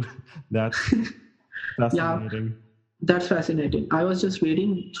Elaine. That's fascinating. Yeah, that's fascinating. I was just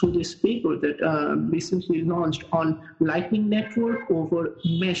reading through this paper that recently launched on Lightning Network over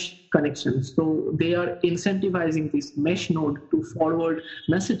mesh connections. So they are incentivizing this mesh node to forward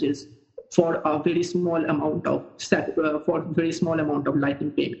messages for a very small amount of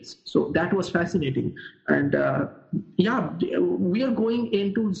Lightning payments. So that was fascinating. And we are going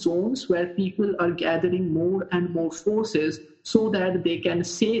into zones where people are gathering more and more forces so that they can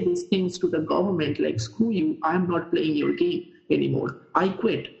say these things to the government, like, screw you, I'm not playing your game anymore. I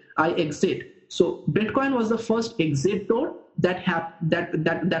quit, I exit. So Bitcoin was the first exit door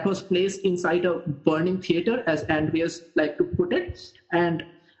that was placed inside a burning theater, as Andreas liked to put it. And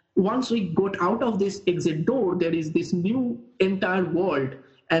once we got out of this exit door, there is this new entire world.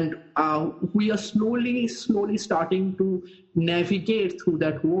 And we are slowly starting to navigate through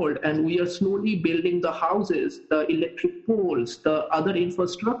that world. And we are slowly building the houses, the electric poles, the other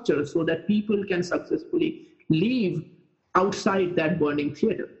infrastructure, so that people can successfully live outside that burning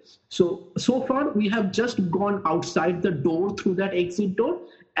theater. So far, we have just gone outside the door through that exit door.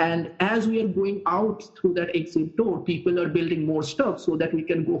 And as we are going out through that exit door, people are building more stuff so that we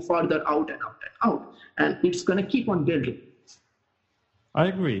can go further out and out and out. And it's going to keep on building. I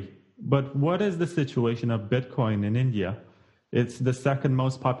agree. But what is the situation of Bitcoin in India? It's the second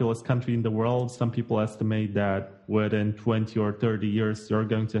most populous country in the world. Some people estimate that within 20 or 30 years, you're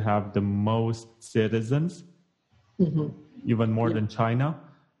going to have the most citizens, even more than China.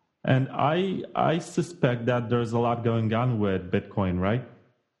 And I suspect that there's a lot going on with Bitcoin, right?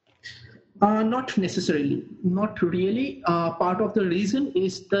 Not necessarily, not really. Part of the reason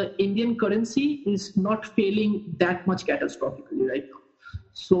is the Indian currency is not failing that much catastrophically right now.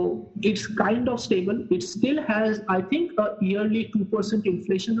 So it's kind of stable. It still has, I think, a yearly 2%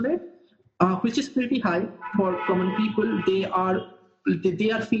 inflation rate, which is pretty high for common people. They are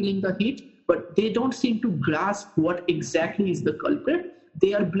feeling the heat, but they don't seem to grasp what exactly is the culprit.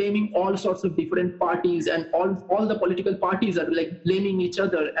 They are blaming all sorts of different parties, and all the political parties are like blaming each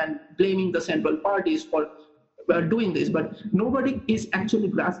other and blaming the central parties for doing this, but nobody is actually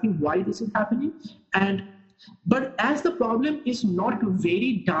grasping why this is happening. And but as the problem is not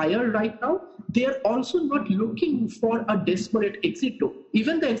very dire right now, they are also not looking for a desperate exit door.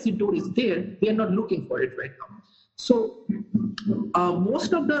 Even the exit door is there, they are not looking for it right now. So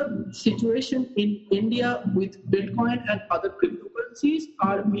most of the situation in India with Bitcoin and other cryptocurrencies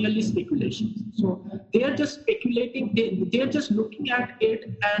are merely speculations. So they are just speculating, they are just looking at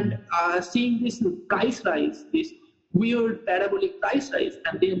it and seeing this price rise, this weird parabolic price rise,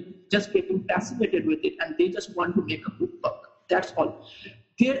 and they're just getting fascinated with it, and they just want to make a quick buck. That's all.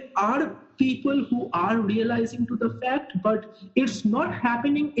 There are people who are realizing to the fact, but it's not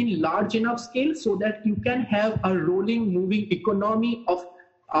happening in large enough scale so that you can have a rolling, moving economy of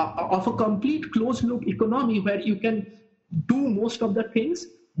a complete closed loop economy where you can do most of the things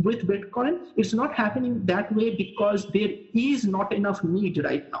with Bitcoin. It's not happening that way because there is not enough need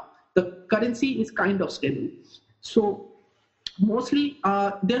right now. The currency is kind of stable. So mostly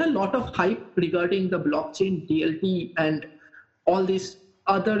there are a lot of hype regarding the blockchain, DLT, and all these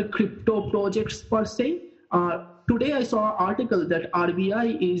other crypto projects per se. Today I saw an article that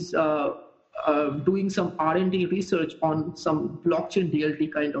RBI is doing some R&D research on some blockchain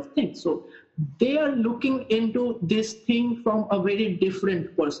DLT kind of thing. So they are looking into this thing from a very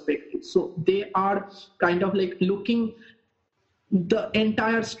different perspective. So they are kind of like looking the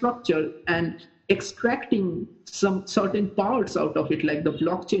entire structure and extracting some certain parts out of it, like the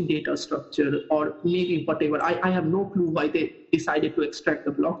blockchain data structure, or maybe whatever. I have no clue why they decided to extract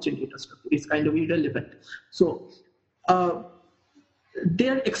the blockchain data structure. It's kind of irrelevant. So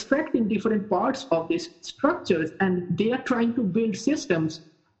they're extracting different parts of these structures, and they are trying to build systems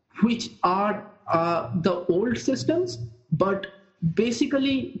which are the old systems, but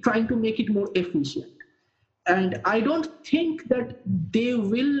basically trying to make it more efficient. And I don't think that they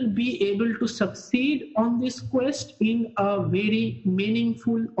will be able to succeed on this quest in a very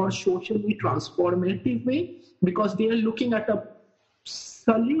meaningful or socially transformative way, because they are looking at a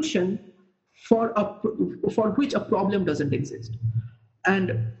solution for which a problem doesn't exist.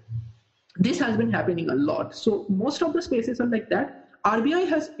 And this has been happening a lot. So most of the spaces are like that. RBI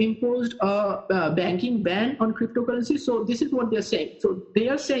has imposed a banking ban on cryptocurrency. So this is what they're saying. So they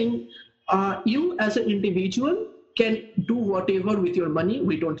are saying, you as an individual can do whatever with your money,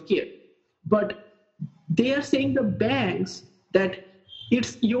 we don't care. But they are saying the banks that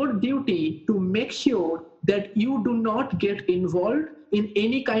it's your duty to make sure that you do not get involved in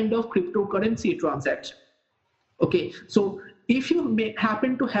any kind of cryptocurrency transaction. Okay, so if you may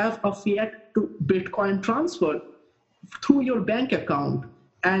happen to have a fiat to Bitcoin transfer through your bank account,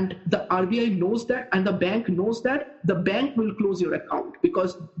 and the RBI knows that, and the bank knows that, the bank will close your account,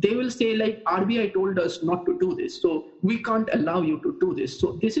 because they will say, like, RBI told us not to do this, so we can't allow you to do this.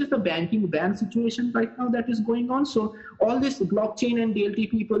 So this is the banking ban situation right now that is going on. So all this blockchain and DLT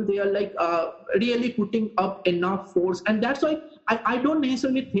people, they are like really putting up enough force, and that's why I don't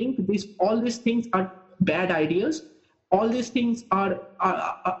necessarily think all these things are bad ideas. All these things are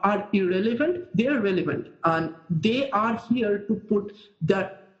irrelevant. They are relevant, and they are here to put the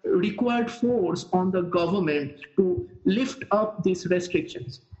required force on the government to lift up these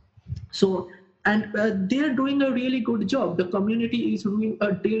restrictions. So, and they're doing a really good job. The community is doing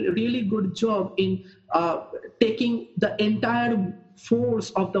a really good job in taking the entire force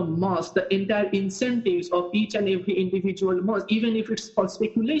of the mass, the entire incentives of each and every individual mass, even if it's for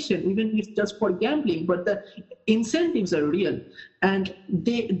speculation, even if it's just for gambling, but the incentives are real. And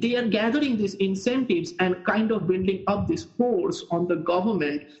they are gathering these incentives and kind of building up this force on the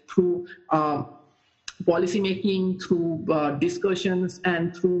government through policy making, through discussions,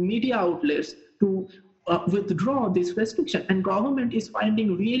 and through media outlets to withdraw this restriction. And government is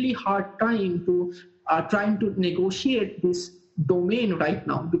finding really hard time to trying to negotiate this domain right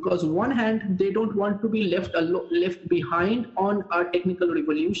now, because one hand they don't want to be left behind on a technical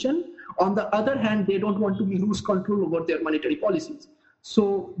revolution. On the other hand, they don't want to lose control over their monetary policies.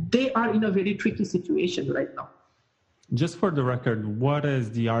 So they are in a very tricky situation right now. Just for the record, what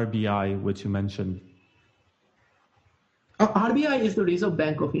is the RBI which you mentioned? RBI is the Reserve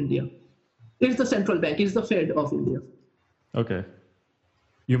Bank of India. It's the central bank. It's the Fed of India. Okay.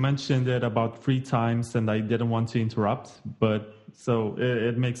 You mentioned it about 3 times, and I didn't want to interrupt, but so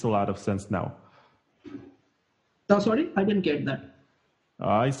it makes a lot of sense now. Oh, sorry, I didn't get that.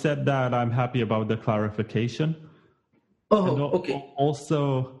 I said that I'm happy about the clarification. Oh, okay.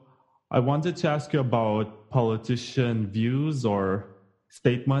 Also, I wanted to ask you about politician views or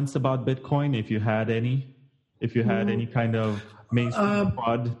statements about Bitcoin, if you had any. If you had any kind of mainstream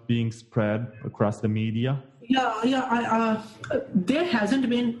fraud being spread across the media. There hasn't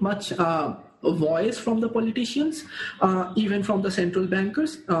been much voice from the politicians, even from the central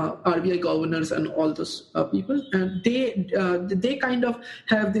bankers, RBI governors, and all those people, and they kind of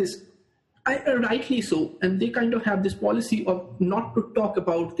have this. Rightly so, and they kind of have this policy of not to talk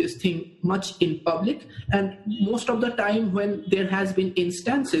about this thing much in public. And most of the time when there has been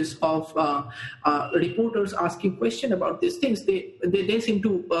instances of reporters asking questions about these things, they seem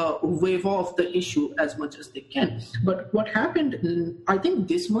to wave off the issue as much as they can. But what happened, I think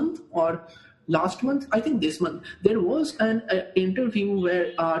this month or last month, I think this month, there was an interview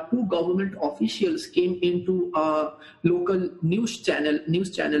where 2 government officials came into a local news channel,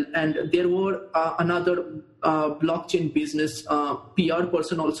 and there were another blockchain business PR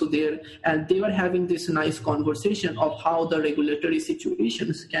person also there, and they were having this nice conversation of how the regulatory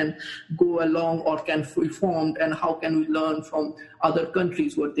situations can go along or can be formed, and how can we learn from other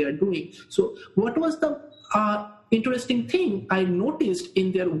countries what they are doing. So what was the interesting thing I noticed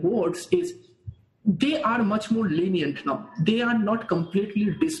in their words is they are much more lenient now. They are not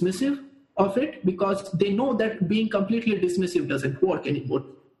completely dismissive of it, because they know that being completely dismissive doesn't work anymore.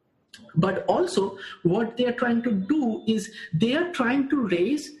 But also what they are trying to do is they are trying to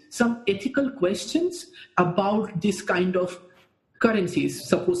raise some ethical questions about this kind of currencies,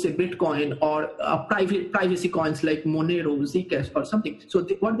 suppose say Bitcoin or privacy coins like Monero, Zcash or something. So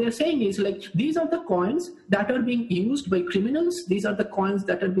what they're saying is like, these are the coins that are being used by criminals. These are the coins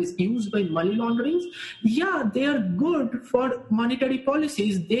that are being used by money launderings. Yeah, they are good for monetary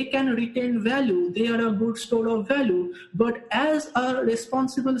policies. They can retain value. They are a good store of value. But as a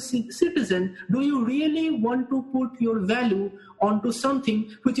responsible citizen, do you really want to put your value onto something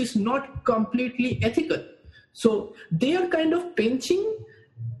which is not completely ethical? So they are kind of pinching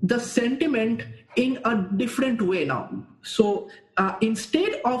the sentiment in a different way now. So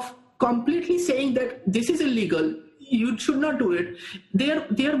instead of completely saying that this is illegal, you should not do it,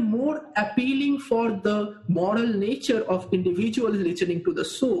 they are more appealing for the moral nature of individuals listening to the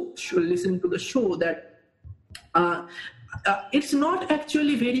show, that it's not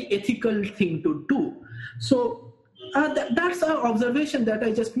actually very ethical thing to do. So that's our observation that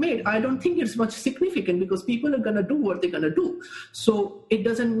I just made. I don't think it's much significant, because people are going to do what they're going to do. So it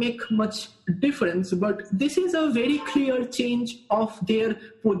doesn't make much difference. But this is a very clear change of their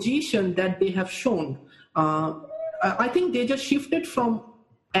position that they have shown. I think they just shifted from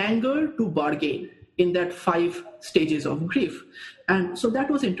anger to bargain in that 5 stages of grief. And so that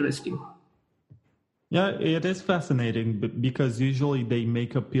was interesting. Yeah, it is fascinating, because usually they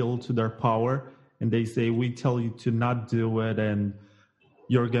make appeal to their power. And they say, we tell you to not do it, and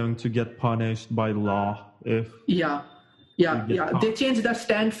you're going to get punished by law if... Yeah. They changed that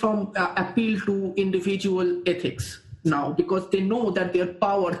stand from appeal to individual ethics now, because they know that their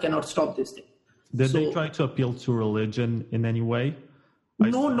power cannot stop this thing. Did they try to appeal to religion in any way?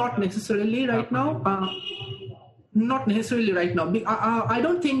 No, not necessarily right now. Not necessarily right now. I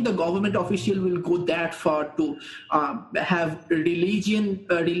don't think the government official will go that far to have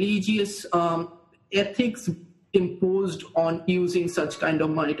religious ethics imposed on using such kind of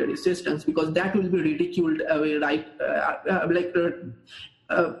monetary systems, because that will be ridiculed away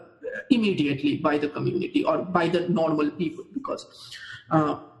immediately by the community or by the normal people, because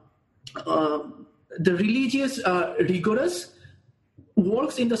the religious rigorous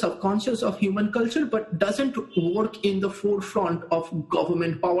works in the subconscious of human culture, but doesn't work in the forefront of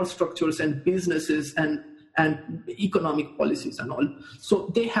government power structures and businesses and economic policies and all. So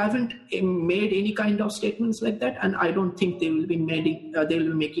they haven't made any kind of statements like that, and I don't think they will be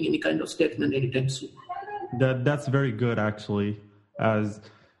making any kind of statement anytime soon. That's very good, actually, as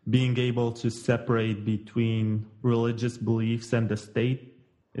being able to separate between religious beliefs and the state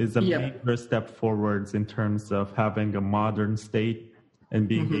is a major step forwards in terms of having a modern state and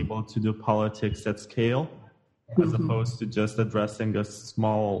being able to do politics at scale, as opposed to just addressing a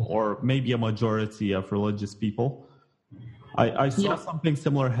small or maybe a majority of religious people. I saw something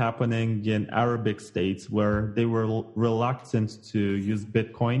similar happening in Arabic states where they were reluctant to use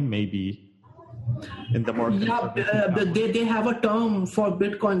Bitcoin maybe in the more they have a term for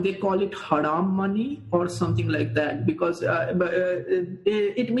Bitcoin. They call it haram money or something like that, because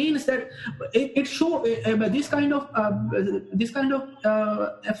it means that it show this kind of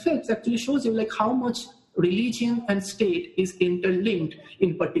effects actually shows you like how much religion and state is interlinked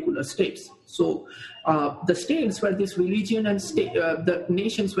in particular states. So the states where this religion and state, the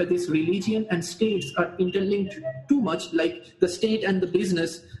nations where this religion and states are interlinked too much, like the state and the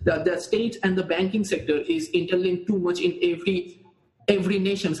business, the state and the banking sector is interlinked too much in every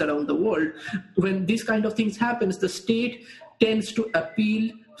nations around the world. When this kind of things happens, the state tends to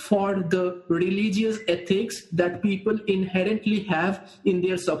appeal for the religious ethics that people inherently have in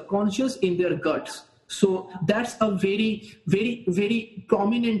their subconscious, in their guts. So that's a very, very, very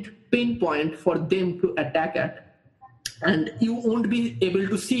prominent pinpoint for them to attack at. And you won't be able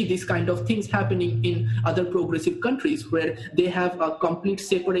to see these kind of things happening in other progressive countries where they have a complete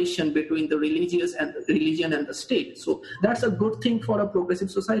separation between the religion and the state. So that's a good thing for a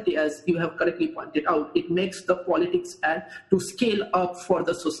progressive society, as you have correctly pointed out. It makes the politics to scale up for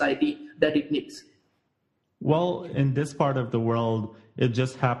the society that it needs. Well, in this part of the world, it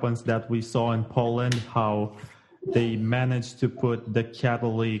just happens that we saw in Poland how they managed to put the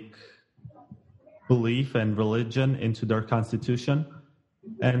Catholic belief and religion into their constitution.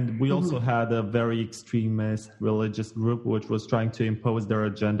 And we also had a very extremist religious group which was trying to impose their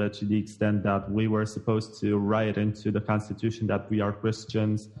agenda to the extent that we were supposed to write into the constitution that we are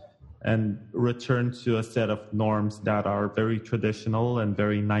Christians and return to a set of norms that are very traditional and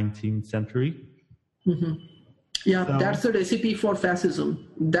very 19th century. Yeah, so that's a recipe for fascism.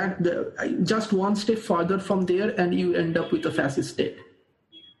 Just one step further from there and you end up with a fascist state.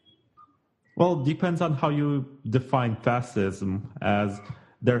 Well, it depends on how you define fascism, as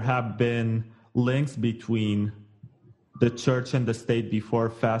there have been links between the church and the state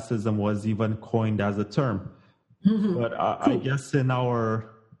before fascism was even coined as a term. But I guess in our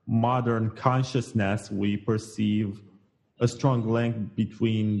modern consciousness, we perceive a strong link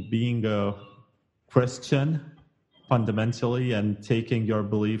between being a Christian fundamentally and taking your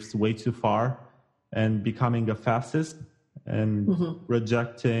beliefs way too far and becoming a fascist and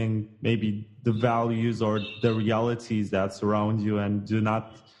rejecting maybe the values or the realities that surround you and do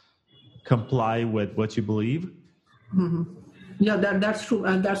not comply with what you believe. Yeah, that's true,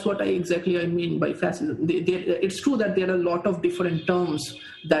 and that's what I mean by fascism. It's true that there are a lot of different terms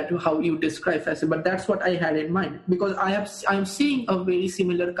that how you describe fascism, but that's what I had in mind, because I'm seeing a very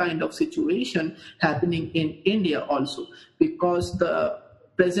similar kind of situation happening in India also, because the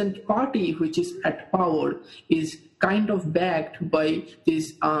present party which is at power is kind of backed by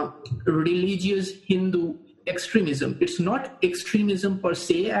this religious Hindu extremism. It's not extremism per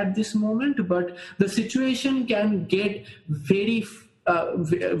se at this moment, but the situation can get very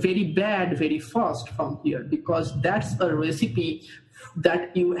bad very fast from here, because that's a recipe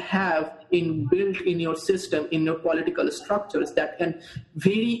that you have built in your system, in your political structures, that can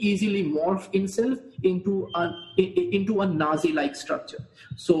very easily morph itself into a Nazi-like structure.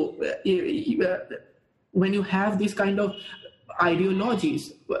 So when you have this kind of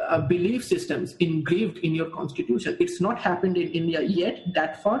ideologies, belief systems engraved in your constitution, it's not happened in India yet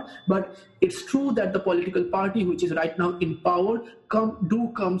that far, but it's true that the political party which is right now in power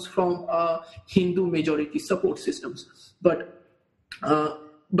comes from Hindu majority support systems. But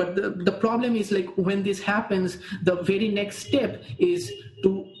the problem is, like, when this happens, the very next step is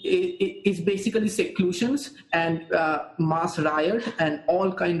basically seclusions and mass riot and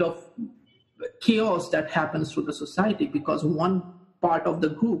all kind of chaos that happens through the society, because one part of the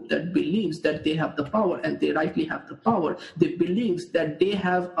group that believes that they have the power, and they rightly have the power, they believes that they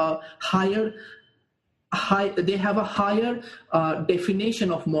have a higher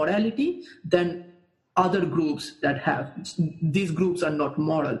definition of morality than other groups that have. These groups are not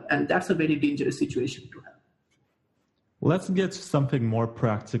moral, and that's a very dangerous situation to have. Let's get to something more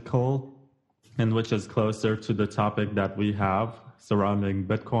practical, and which is closer to the topic that we have surrounding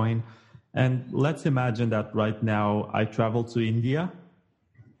Bitcoin. And let's imagine that right now I travel to India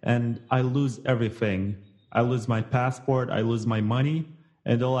and I lose everything. I lose my passport, I lose my money,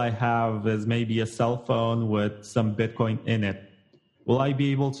 and all I have is maybe a cell phone with some Bitcoin in it. Will I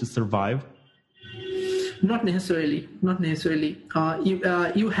be able to survive? Not necessarily.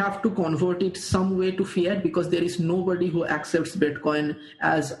 You have to convert it some way to fiat, because there is nobody who accepts Bitcoin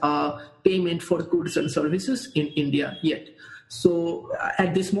as a payment for goods and services in India yet. So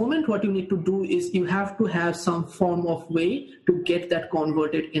at this moment, what you need to do is you have to have some form of way to get that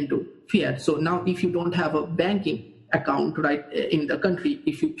converted into fiat. So now if you don't have a banking account right in the country.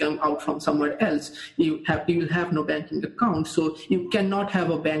 If you come out from somewhere else, you will have no banking account, so you cannot have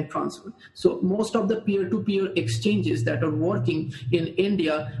a bank transfer. So most of the peer-to-peer exchanges that are working in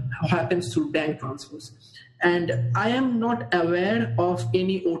India happens through bank transfers. And I am not aware of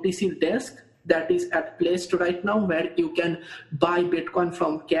any OTC desk that is at place right now where you can buy Bitcoin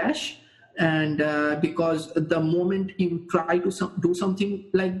from cash. And because the moment you try to do something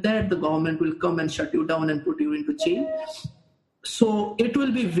like that, the government will come and shut you down and put you into jail. So it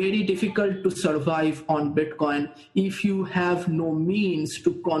will be very difficult to survive on Bitcoin if you have no means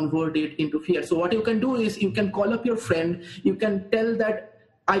to convert it into fiat. So what you can do is you can call up your friend, you can tell that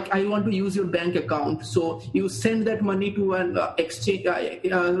I want to use your bank account. So you send that money to an exchange.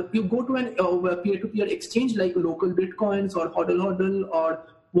 You go to a peer-to-peer exchange like Local Bitcoins or HODL or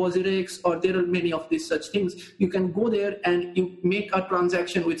WazirX, or there are many of these such things. You can go there and you make a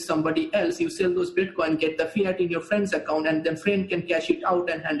transaction with somebody else. You sell those Bitcoin, get the fiat in your friend's account, and then friend can cash it out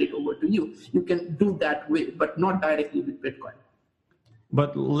and hand it over to you. You can do that way, but not directly with Bitcoin.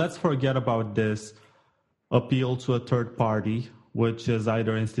 But let's forget about this appeal to a third party, which is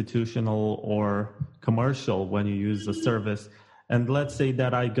either institutional or commercial when you use the service. And let's say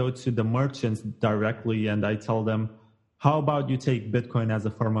that I go to the merchants directly and I tell them, how about you take Bitcoin as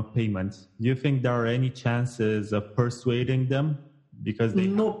a form of payment? Do you think there are any chances of persuading them because they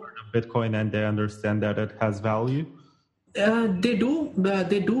know Bitcoin and they understand that it has value? They do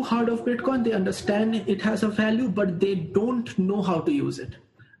heard of Bitcoin. They understand it has a value, but they don't know how to use it.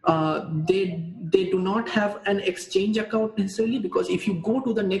 They do not have an exchange account necessarily, because if you go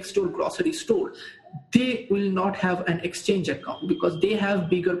to the next door grocery store, they will not have an exchange account because they have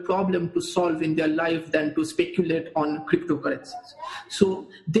bigger problem to solve in their life than to speculate on cryptocurrencies. So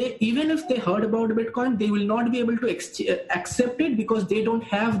even if they heard about Bitcoin, they will not be able to accept it because they don't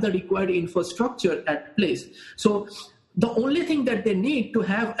have the required infrastructure at place. So the only thing that they need to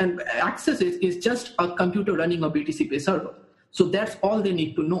have and access it is just a computer running a BTC Pay server. So that's all they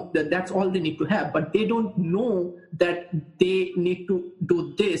need to know. That's all they need to have. But they don't know that they need to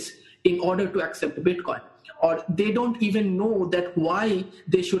do this in order to accept Bitcoin. Or they don't even know that why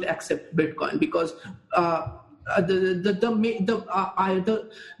they should accept Bitcoin, because the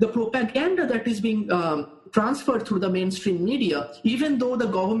propaganda that is being transferred through the mainstream media, even though the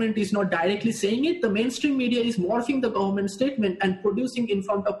government is not directly saying it, the mainstream media is morphing the government statement and producing in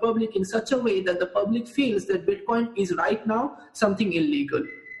front of public in such a way that the public feels that Bitcoin is right now something illegal.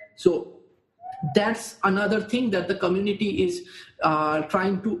 So that's another thing that the community is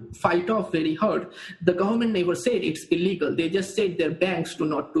trying to fight off very hard. The government never said it's illegal. They just said their banks do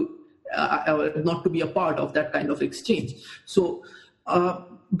not to be a part of that kind of exchange. So,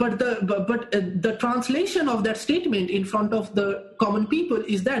 but the translation of that statement in front of the common people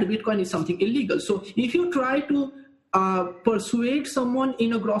is that Bitcoin is something illegal. So if you try to persuade someone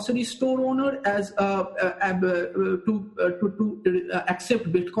in a grocery store owner as to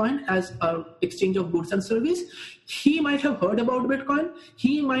accept Bitcoin as an exchange of goods and service, he might have heard about Bitcoin.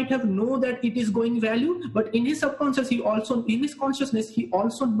 He might have known that it is going value, but in his subconscious, in his consciousness, he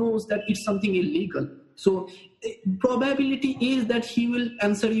also knows that it's something illegal. So probability is that he will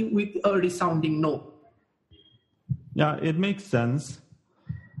answer you with a resounding no. Yeah, it makes sense.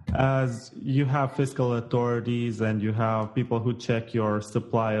 As you have fiscal authorities and you have people who check your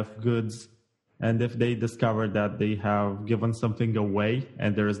supply of goods, and if they discover that they have given something away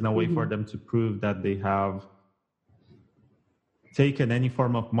and there is no way for them to prove that they have taken any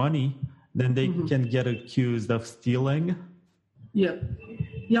form of money, then they can get accused of stealing. Yeah,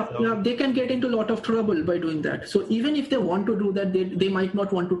 they can get into a lot of trouble by doing that. So even if they want to do that, they might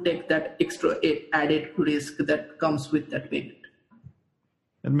not want to take that extra added risk that comes with that payment.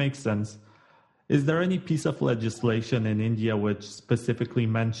 It makes sense. Is there any piece of legislation in India which specifically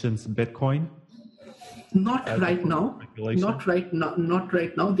mentions Bitcoin? Not right now. Not right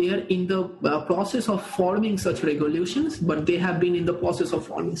now. They are in the process of forming such regulations, but they have been in the process of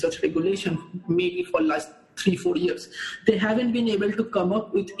forming such regulation maybe for last 3-4 years. They haven't been able to come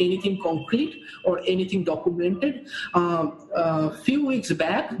up with anything concrete or anything documented. A few weeks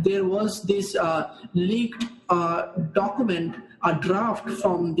back, there was this leaked document, a draft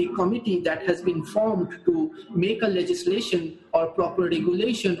from the committee that has been formed to make a legislation or proper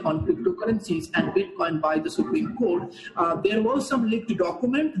regulation on cryptocurrencies and Bitcoin by the Supreme Court. There was some leaked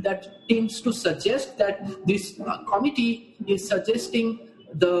document that tends to suggest that this committee is suggesting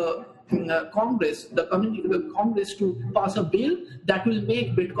the Congress to pass a bill that will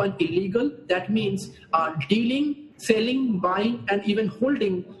make Bitcoin illegal. That means dealing, selling, buying, and even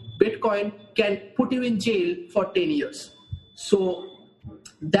holding Bitcoin can put you in jail for 10 years. So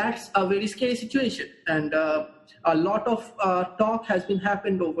that's a very scary situation. And a lot of talk has been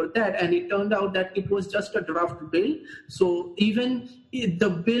happened over that, and it turned out that it was just a draft bill. So even if the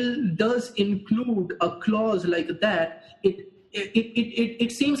bill does include a clause like that,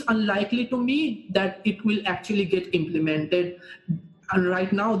 it seems unlikely to me that it will actually get implemented. And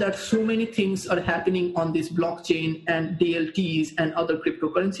right now that so many things are happening on this blockchain and DLTs and other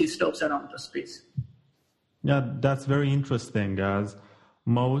cryptocurrency stuffs around the space. Yeah, that's very interesting, as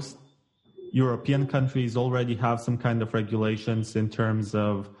most European countries already have some kind of regulations in terms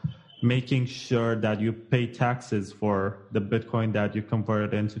of making sure that you pay taxes for the Bitcoin that you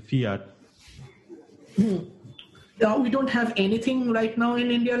convert into fiat. We don't have anything right now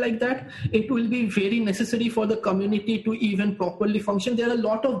in India like that. It will be very necessary for the community to even properly function. There are a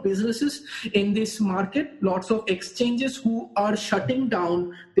lot of businesses in this market, lots of exchanges who are shutting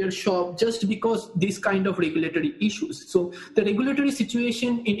down their shop just because these kind of regulatory issues. So the regulatory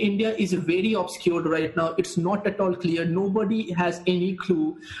situation in India is very obscured right now. It's not at all clear. Nobody has any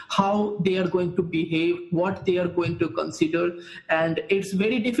clue how they are going to behave, what they are going to consider. And it's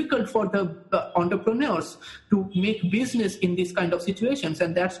very difficult for the entrepreneurs to make business in these kind of situations,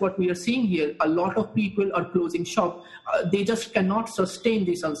 and that's what we are seeing here. A lot of people are closing shop. They just cannot sustain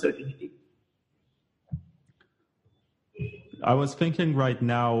this uncertainty. I was thinking right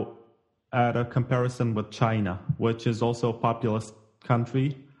now at a comparison with China, which is also a populous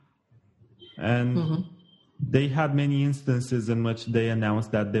country, and they had many instances in which they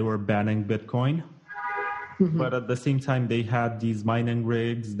announced that they were banning Bitcoin, but at the same time they had these mining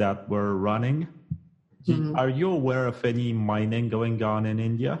rigs that were running. Are you aware of any mining going on in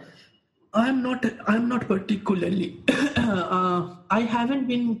India? I'm not particularly. I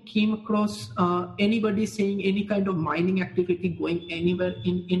haven't came across anybody saying any kind of mining activity going anywhere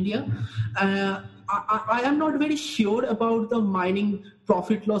in India. I am not very sure about the mining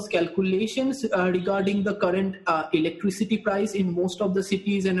profit loss calculations regarding the current electricity price in most of the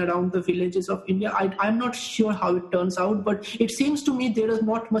cities and around the villages of India. I'm not sure how it turns out, but it seems to me there is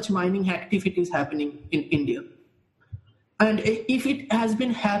not much mining activities happening in India. And if it has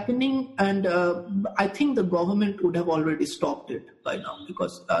been happening, and I think the government would have already stopped it by now,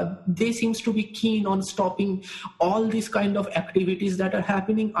 because they seems to be keen on stopping all these kind of activities that are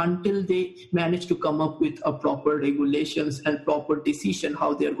happening until they manage to come up with a proper regulations and proper decision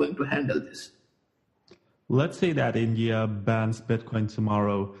how they are going to handle this. Let's say that India bans Bitcoin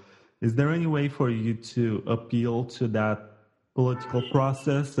tomorrow. Is there any way for you to appeal to that political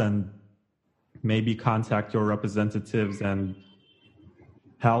process and maybe contact your representatives and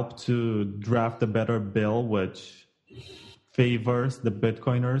help to draft a better bill which favors the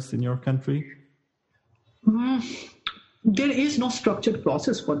Bitcoiners in your country? There is no structured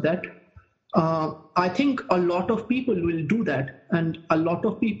process for that. I think a lot of people will do that, and a lot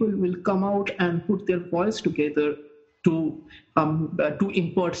of people will come out and put their voice together to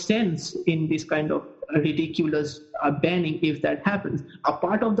impart sense in this kind of ridiculous banning if that happens. A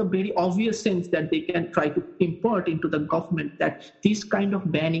part of the very obvious sense that they can try to impart into the government that this kind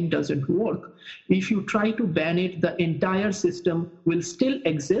of banning doesn't work. If you try to ban it, the entire system will still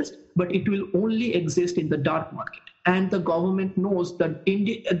exist, but it will only exist in the dark market. And the government knows that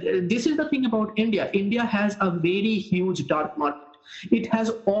this is the thing about India. India has a very huge dark market. It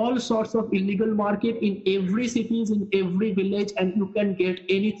has all sorts of illegal market in every cities, in every village, and you can get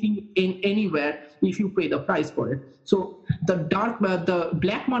anything in anywhere if you pay the price for it. So the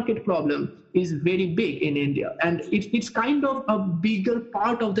black market problem is very big in India, and it's kind of a bigger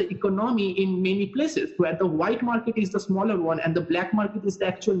part of the economy in many places, where the white market is the smaller one and the black market is the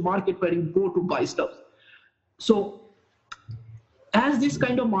actual market where you go to buy stuff. So as this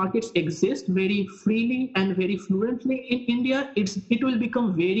kind of markets exist very freely and very fluently in India, it will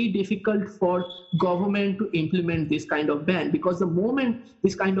become very difficult for government to implement this kind of ban, because the moment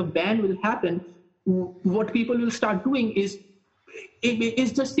this kind of ban will happen, what people will start doing is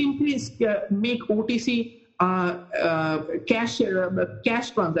just simply make OTC cash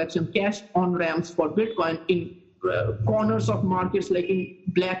transaction, cash on ramps for Bitcoin in corners of markets, like in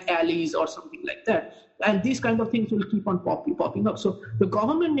black alleys or something like that. And these kind of things will keep on popping up. So the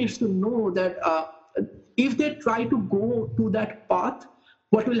government needs to know that if they try to go to that path,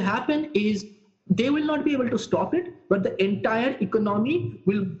 what will happen is they will not be able to stop it, but the entire economy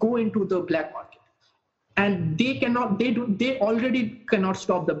will go into the black market. And they already cannot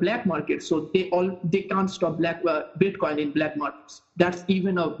stop the black market, so they can't stop Bitcoin in black markets. That's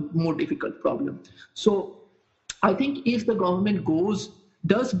even a more difficult problem. So I think if the government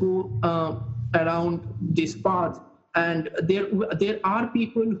does go around this path, and there are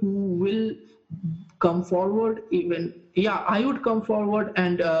people who will come forward, even I would come forward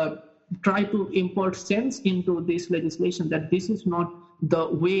and try to impart sense into this legislation that this is not the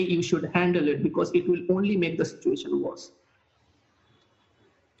way you should handle it, because it will only make the situation worse.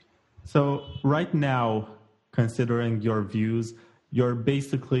 So right now, considering your views, you're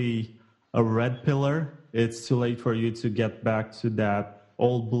basically a red pillar. It's too late for you to get back to that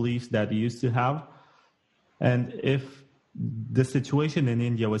old beliefs that you used to have. And if the situation in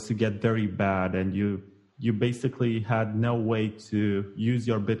India was to get very bad and you basically had no way to use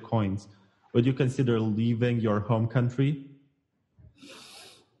your Bitcoins, would you consider leaving your home country?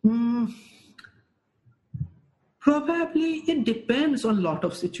 Probably it depends on a lot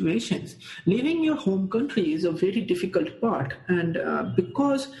of situations. Leaving your home country is a very difficult part, and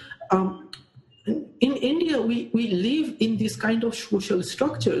because in India, we live in this kind of social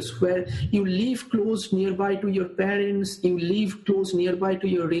structures where you live close nearby to your parents, you live close nearby to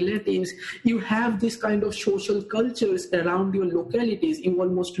your relatives, you have this kind of social cultures around your localities, you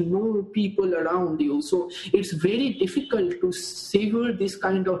almost know people around you. So it's very difficult to sever this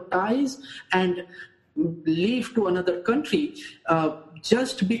kind of ties and leave to another country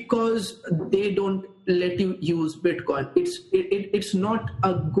just because they don't let you use Bitcoin. It's not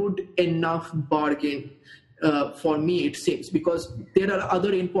a good enough bargain for me, it seems, because there are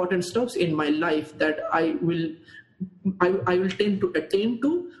other important stuffs in my life that I will tend to attend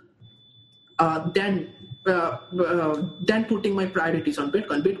to than putting my priorities on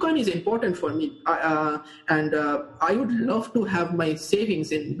Bitcoin. Bitcoin is important for me, and I would love to have my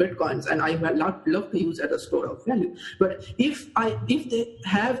savings in Bitcoins, and I would love to use it as a store of value. But if they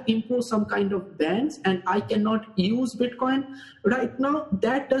have imposed some kind of bans and I cannot use Bitcoin right now,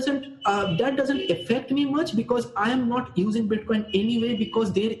 that doesn't affect me much, because I am not using Bitcoin anyway,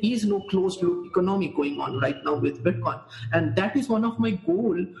 because there is no closed loop economy going on right now with Bitcoin, and that is one of my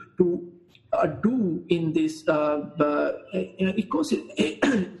goal to do in this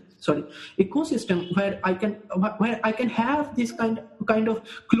ecosystem where I can have this kind of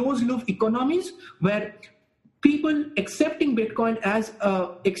closed loop economies where people accepting Bitcoin as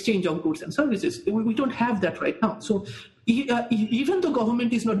exchange of goods and services. We don't have that right now. So even the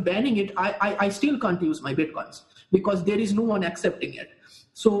government is not banning it, I still can't use my Bitcoins because there is no one accepting it.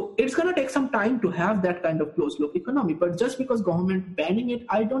 So it's going to take some time to have that kind of closed loop economy. But just because government banning it,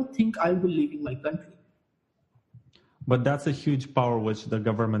 I don't think I'll be leaving my country. But that's a huge power which the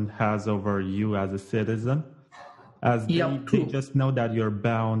government has over you as a citizen, as they just know that you're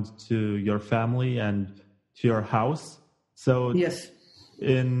bound to your family and to your house. So yes,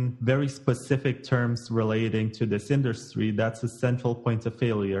 in very specific terms relating to this industry, that's a central point of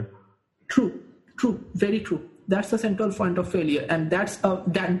failure. True, very true. That's the central point of failure, and that's a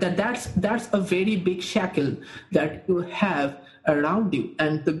very big shackle that you have around you,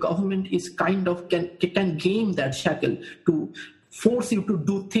 and the government is kind of can game that shackle to force you to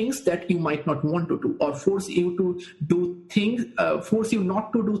do things that you might not want to do, or force you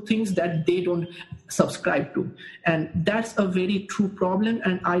not to do things that they don't subscribe to, and that's a very true problem.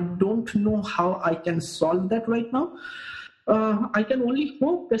 And I don't know how I can solve that right now. I can only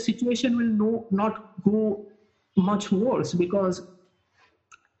hope the situation will not go much worse, because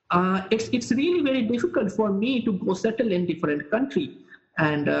it's really very difficult for me to go settle in different country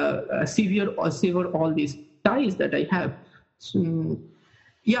and sever all these ties that I have. So,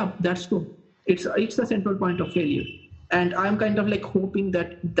 yeah, that's true. It's the central point of failure, and I'm kind of like hoping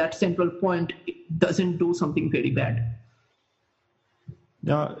that central point doesn't do something very bad.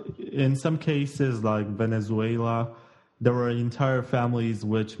 Yeah, in some cases like Venezuela, there were entire families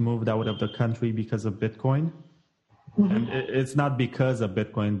which moved out of the country because of Bitcoin. Mm-hmm. And it's not because of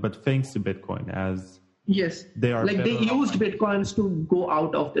Bitcoin, but thanks to Bitcoin, as yes, they are like they used Bitcoins to go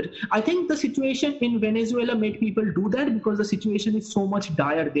out of it. I think the situation in Venezuela made people do that because the situation is so much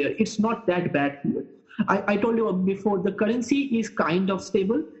dire there. It's not that bad here. I told you before, the currency is kind of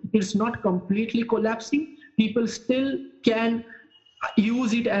stable. It's not completely collapsing. People still can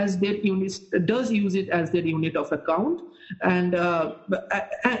use it as their unit, of account, and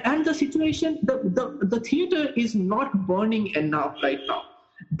the situation, the theater is not burning enough right now.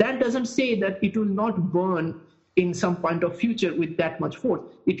 That doesn't say that it will not burn in some point of future with that much force.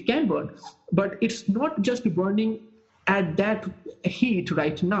 It can burn, but it's not just burning at that heat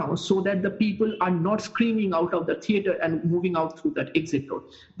right now, so that the people are not screaming out of the theater and moving out through that exit door.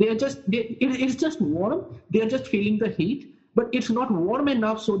 It's just warm. They are just feeling the heat, but it's not warm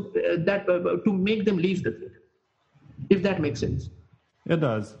enough so that to make them leave the theater, if that makes sense. It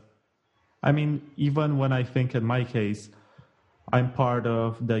does. I mean, even when I think in my case, I'm part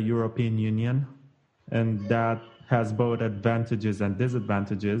of the European Union, and that has both advantages and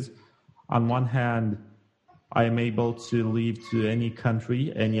disadvantages. On one hand, I am able to leave to any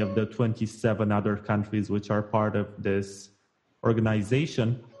country, any of the 27 other countries which are part of this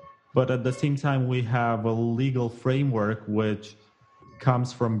organization. But at the same time, we have a legal framework which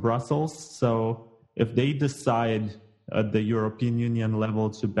comes from Brussels. So if they decide at the European Union level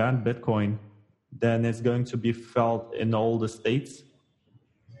to ban Bitcoin, then it's going to be felt in all the states.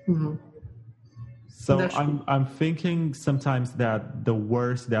 Mm-hmm. So I'm thinking sometimes that the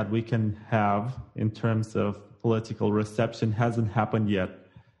worst that we can have in terms of political reception hasn't happened yet.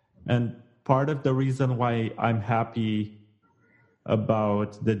 And part of the reason why I'm happy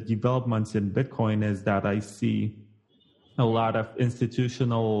about the developments in Bitcoin is that I see a lot of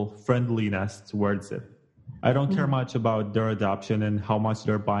institutional friendliness towards it. I don't care much about their adoption and how much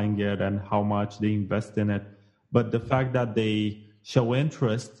they're buying it and how much they invest in it. But the fact that they show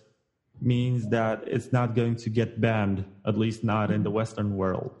interest means that it's not going to get banned, at least not in the Western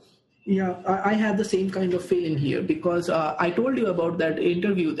world. Yeah, I have the same kind of feeling here because I told you about that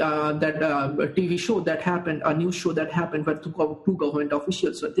interview, that TV show that happened, a news show that happened where two government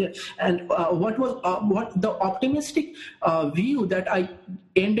officials were there. And what the optimistic view that I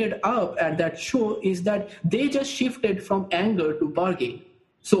ended up at that show is that they just shifted from anger to bargain.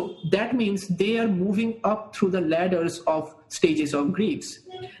 So that means they are moving up through the ladders of stages of griefs.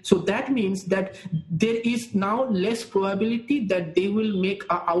 So that means that there is now less probability that they will make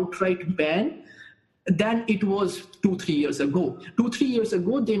an outright ban than it was 2-3 years ago. 2-3 years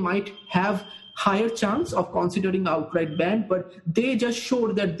ago, they might have higher chance of considering outright ban, but they just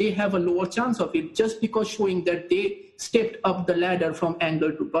showed that they have a lower chance of it just because showing that they stepped up the ladder from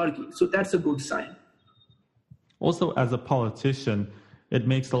anger to bargain. So that's a good sign. Also, as a politician, it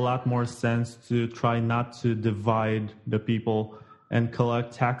makes a lot more sense to try not to divide the people and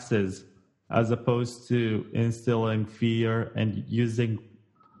collect taxes as opposed to instilling fear and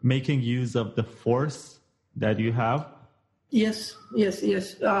making use of the force that you have. Yes.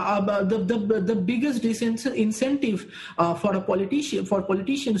 The biggest incentive for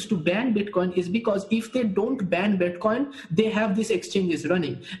politicians to ban Bitcoin is because if they don't ban Bitcoin, they have these exchanges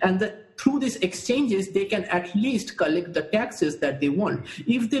running, and through these exchanges, they can at least collect the taxes that they want.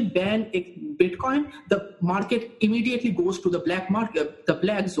 If they ban Bitcoin, the market immediately goes to the black market, the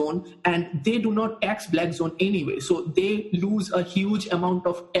black zone, and they do not tax black zone anyway. So they lose a huge amount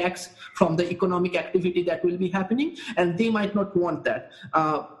of tax from the economic activity that will be happening, and they might not want that.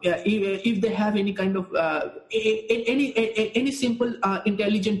 If they have any kind of any simple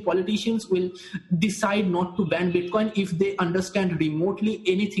intelligent politicians will decide not to ban Bitcoin if they understand remotely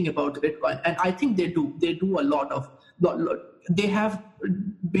anything about Bitcoin. And I think they do a lot. They have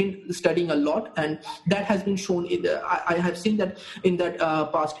been studying a lot, and that has been shown I have seen that in that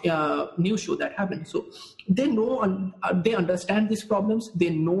past news show that happened. So they know, they understand these problems.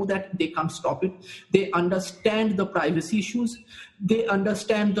 They know that they can't stop it. They understand the privacy issues. They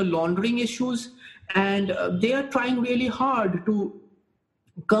understand the laundering issues, and they are trying really hard to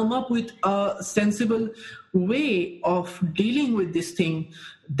come up with a sensible way of dealing with this thing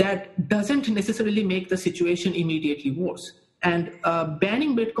that doesn't necessarily make the situation immediately worse. And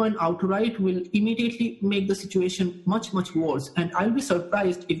banning Bitcoin outright will immediately make the situation much, much worse. And I'll be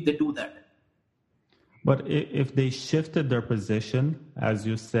surprised if they do that. But if they shifted their position, as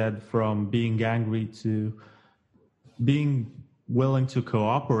you said, from being angry to being willing to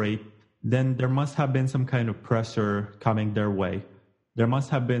cooperate, then there must have been some kind of pressure coming their way. There must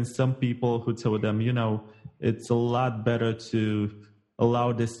have been some people who told them, it's a lot better to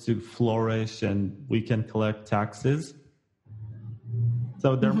allow this to flourish and we can collect taxes.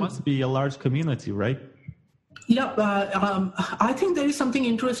 So there must be a large community, right? Yeah, I think there is something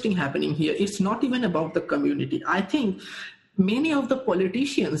interesting happening here. It's not even about the community. I think many of the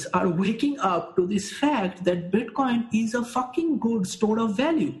politicians are waking up to this fact that Bitcoin is a fucking good store of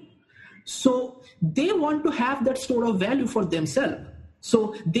value. So they want to have that store of value for themselves.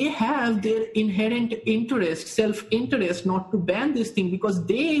 So they have their inherent interest, self-interest, not to ban this thing because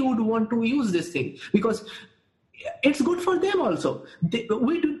they would want to use this thing because it's good for them also.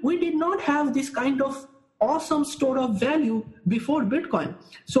 We did not have this kind of awesome store of value before Bitcoin.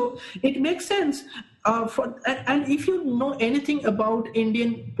 So it makes sense. And if you know anything about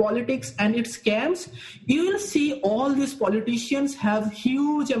Indian politics and its scams, you will see all these politicians have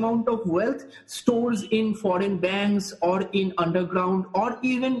huge amount of wealth stores in foreign banks or in underground or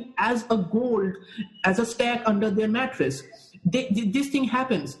even as a gold, as a stack under their mattress. This thing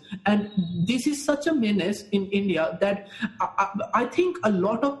happens, and this is such a menace in India that I think a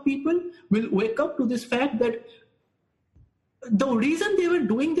lot of people will wake up to this fact that the reason they were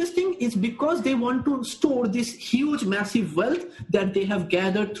doing this thing is because they want to store this huge, massive wealth that they have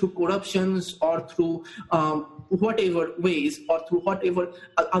gathered through corruptions or through whatever ways or through whatever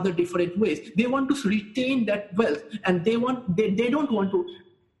other different ways. They want to retain that wealth, and they don't want to.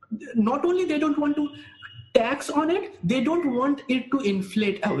 Not only they don't want to tax on it, they don't want it to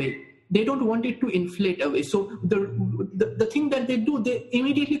inflate away. They don't want it to inflate away. So the thing that they do, they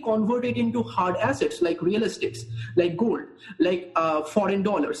immediately convert it into hard assets like real estates, like gold, like foreign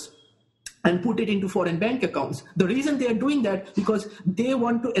dollars, and put it into foreign bank accounts. The reason they are doing that, because they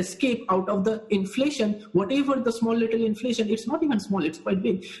want to escape out of the inflation, whatever the small little inflation, it's not even small, it's quite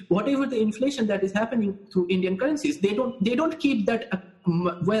big. Whatever the inflation that is happening through Indian currencies, they don't keep that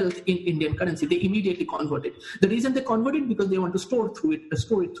wealth in Indian currency. They immediately convert it. The reason they convert it, because they want to store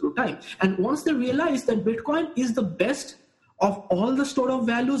it through time. And once they realize that Bitcoin is the best of all the store of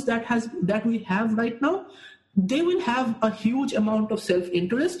values that we have right now, they will have a huge amount of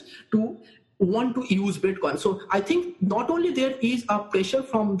self-interest to want to use Bitcoin. So I think not only there is a pressure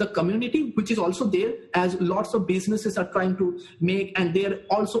from the community, which is also there, as lots of businesses are trying to make, and they're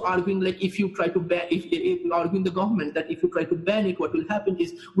also arguing, like, if you try to ban, if arguing the government that if you try to ban it, what will happen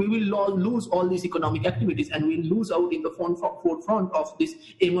is we will lose all these economic activities and we'll lose out in the forefront of this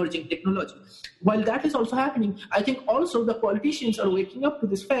emerging technology. While that is also happening, I think also the politicians are waking up to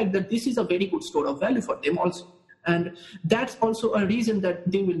this fact that this is a very good store of value for them also. And that's also a reason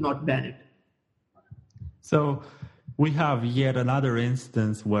that they will not ban it. So we have yet another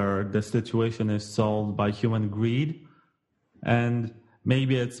instance where the situation is solved by human greed, and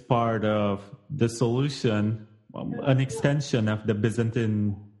maybe it's part of the solution, an extension of the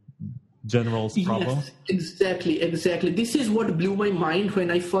Byzantine general's problem. Yes, exactly. This is what blew my mind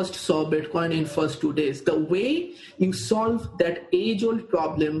when I first saw Bitcoin in first 2 days. The way you solve that age-old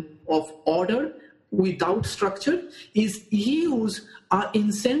problem of order without structure is use an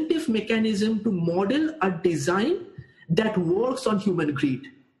incentive mechanism to model a design that works on human greed.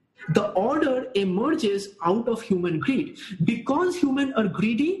 The order emerges out of human greed. Because humans are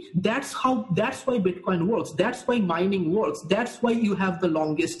greedy, that's why Bitcoin works. That's why mining works. That's why you have the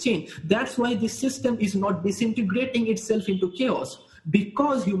longest chain. That's why the system is not disintegrating itself into chaos.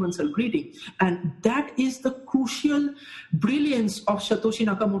 Because humans are greedy. And that is the crucial brilliance of Satoshi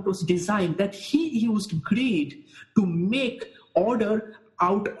Nakamoto's design, that he used greed to make order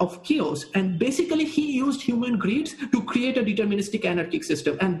out of chaos. And basically he used human greed to create a deterministic anarchic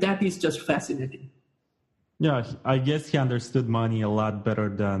system. And that is just fascinating. Yeah, I guess he understood money a lot better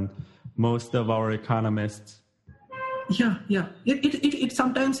than most of our economists. Yeah. It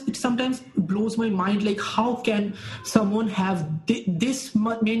sometimes blows my mind, like how can someone have this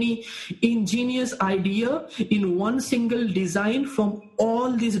many ingenious idea in one single design from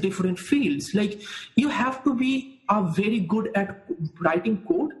all these different fields? Like, you have to be very good at writing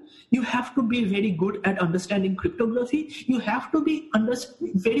code. You have to be very good at understanding cryptography. You have to be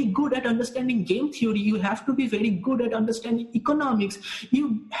very good at understanding game theory. You have to be very good at understanding economics.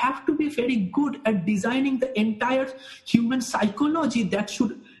 You have to be very good at designing the entire human psychology that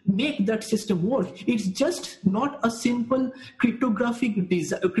should make that system work. It's just not a simple cryptographic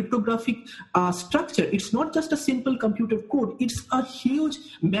structure. It's not just a simple computer code. It's a huge,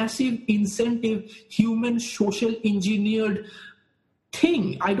 massive incentive, human social engineered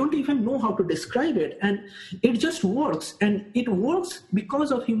thing. I don't even know how to describe it, and it just works, and it works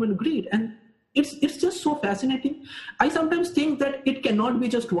because of human greed, and it's just so fascinating. I sometimes think that it cannot be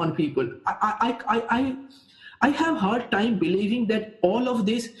just one people. I have hard time believing that all of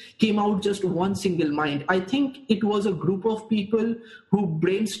this came out just one single mind. I think it was a group of people who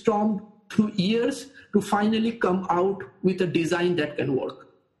brainstormed through years to finally come out with a design that can work.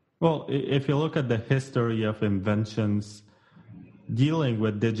 Well, if you look at the history of inventions dealing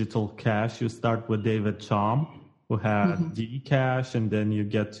with digital cash, you start with David Chaum, who had Gcash, and then you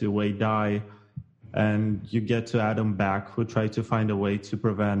get to Wei Dai, and you get to Adam Back, who tried to find a way to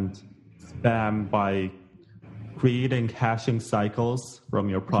prevent spam by creating hashing cycles from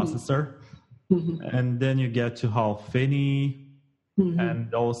your processor. And then you get to Hal Finney,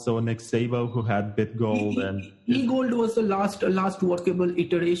 and also Nick Szabo, who had BitGold. And eGold was the last workable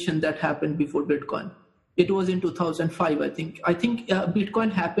iteration that happened before Bitcoin. It was in 2005, I think. I think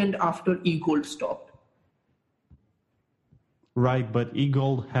Bitcoin happened after eGold stopped. Right, but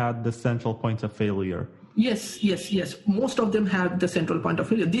eGold had the central point of failure. Yes. Most of them have the central point of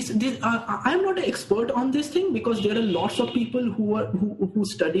failure. I'm not an expert on this thing because there are lots of people who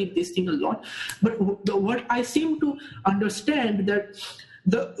studied this thing a lot. But what I seem to understand that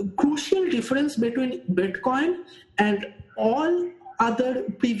the crucial difference between Bitcoin and all other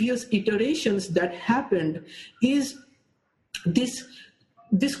previous iterations that happened is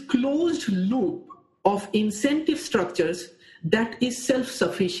this closed loop of incentive structures that is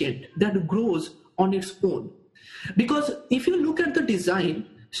self-sufficient, that grows on its own. Because if you look at the design,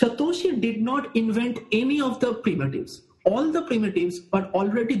 Satoshi did not invent any of the primitives. All the primitives are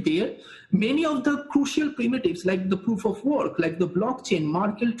already there. Many of the crucial primitives, like the proof of work, like the blockchain,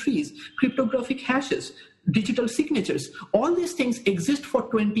 Merkle trees, cryptographic hashes, digital signatures, all these things exist for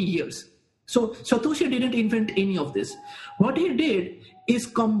 20 years. So Satoshi didn't invent any of this. What he did is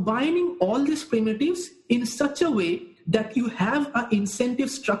combining all these primitives in such a way that you have an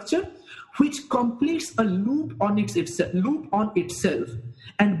incentive structure which completes a loop on itself.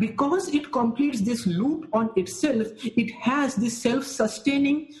 And because it completes this loop on itself, it has this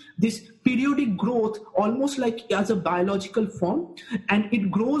self-sustaining, this periodic growth, almost like as a biological form, and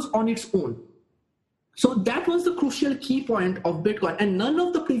it grows on its own. So that was the crucial key point of Bitcoin, and none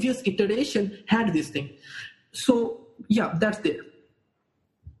of the previous iteration had this thing. So yeah, that's there.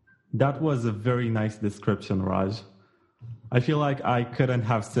 That was a very nice description, Raj. I feel like I couldn't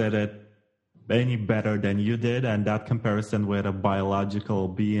have said it any better than you did, and that comparison with a biological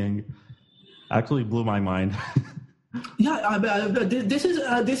being actually blew my mind. Yeah,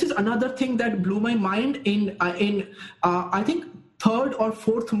 this is another thing that blew my mind in I think third or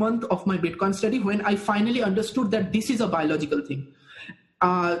fourth month of my Bitcoin study, when I finally understood that this is a biological thing.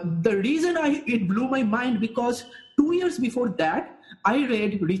 The reason it blew my mind, because 2 years before that, I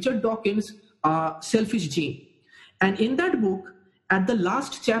read Richard Dawkins' Selfish Gene. And in that book, at the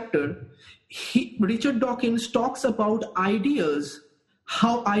last chapter, Richard Dawkins talks about ideas,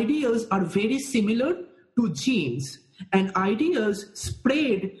 how ideas are very similar to genes, and ideas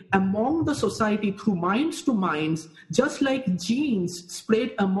spread among the society through minds to minds, just like genes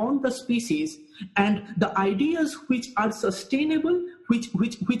spread among the species. And the ideas which are sustainable,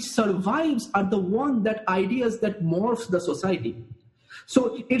 which survives, are the ideas that morphs the society.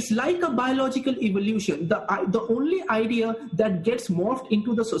 So it's like a biological evolution. The only idea that gets morphed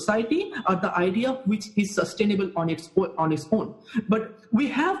into the society are the idea which is sustainable on its own. But we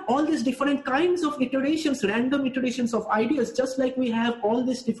have all these different kinds of iterations, random iterations of ideas, just like we have all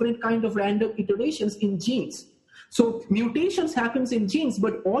these different kind of random iterations in genes. So mutations happens in genes,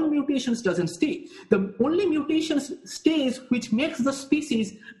 but all mutations doesn't stay. The only mutations stays which makes the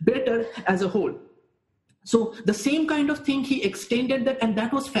species better as a whole. So the same kind of thing, he extended that, and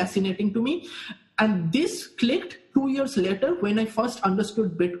that was fascinating to me. And this clicked 2 years later when I first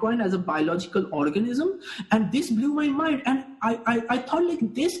understood Bitcoin as a biological organism, and this blew my mind. And I thought,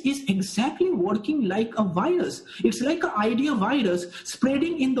 like, this is exactly working like a virus. It's like an idea virus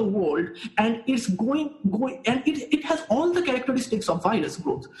spreading in the world, and it's going, and it has all the characteristics of virus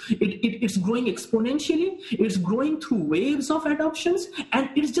growth. It's growing exponentially, it's growing through waves of adoptions, and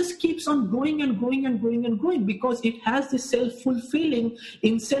it just keeps on growing and growing and growing and growing, because it has this self-fulfilling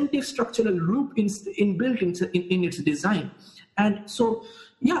incentive structural loop inbuilt in its design. And so,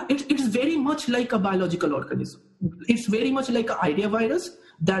 yeah, it's very much like a biological organism. It's very much like an idea virus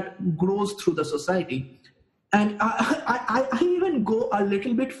that grows through the society. And I even go a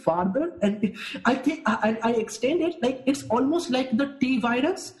little bit farther, and I think I extend it, like it's almost like the T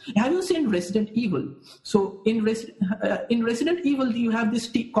virus. Have you seen Resident Evil? So in Resident Evil, you have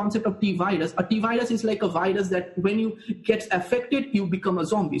this concept of T virus. A T virus is like a virus that when you get affected, you become a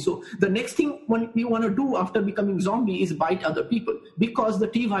zombie. So the next thing you want to do after becoming zombie is bite other people, because the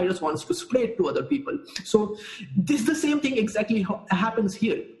T virus wants to spread to other people. So this is the same thing exactly happens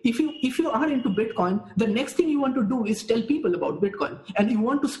here. If you are into Bitcoin, the next thing you want to do is tell people about Bitcoin, and you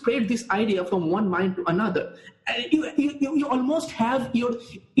want to spread this idea from one mind to another. You almost have your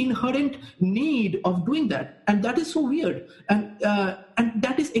inherent need of doing that, and that is so weird. And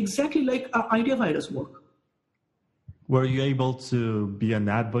that is exactly like idea virus work. Were you able to be an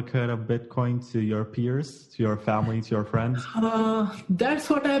advocate of Bitcoin to your peers, to your family, to your friends? That's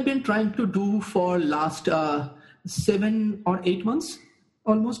what I've been trying to do for last 7 or 8 months.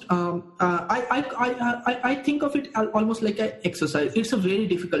 Almost, I think of it almost like an exercise. It's a very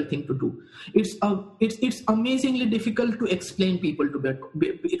difficult thing to do. It's amazingly difficult to explain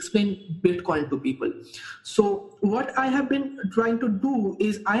explain Bitcoin to people. So what I have been trying to do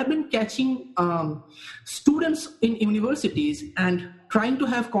is I have been catching students in universities and trying to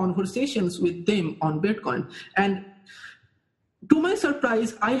have conversations with them on Bitcoin. And to my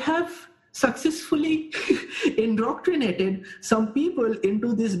surprise, I have successfully indoctrinated some people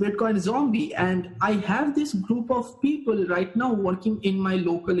into this Bitcoin zombie. And I have this group of people right now working in my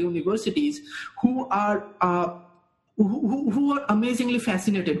local universities who are amazingly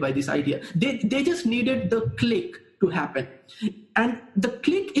fascinated by this idea. They just needed the click to happen. And the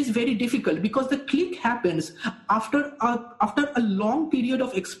click is very difficult because the click happens after a long period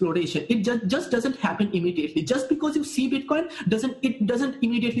of exploration. It just doesn't happen immediately. Just because you see Bitcoin doesn't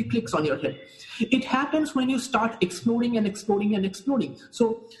immediately clicks on your head. It happens when you start exploring and exploring and exploring.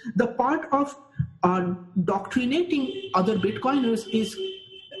 So the part of doctrinating other Bitcoiners is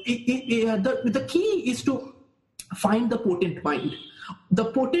the key is to find the potent mind. The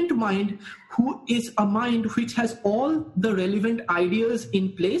potent mind, who is a mind which has all the relevant ideas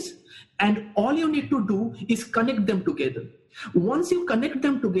in place, and all you need to do is connect them together. Once you connect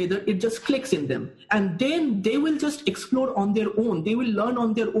them together, it just clicks in them, and then they will just explore on their own. They will learn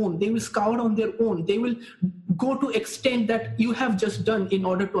on their own. They will scour on their own. They will go to extent that you have just done in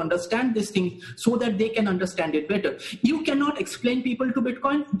order to understand this thing so that they can understand it better. You cannot explain people to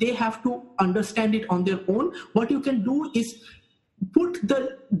Bitcoin. They have to understand it on their own. What you can do is put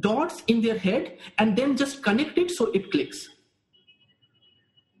the dots in their head and then just connect it so it clicks.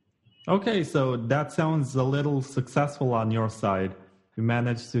 Okay, so that sounds a little successful on your side. You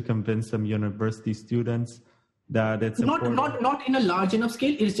managed to convince some university students that it's important. Not in a large enough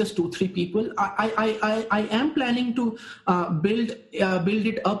scale. It's just 2-3 people. I am planning to build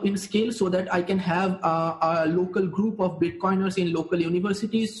it up in scale so that I can have a local group of Bitcoiners in local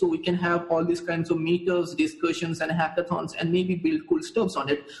universities, so we can have all these kinds of meetups, discussions, and hackathons, and maybe build cool stuffs on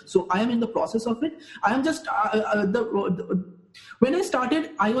it. So I am in the process of it. I am just when I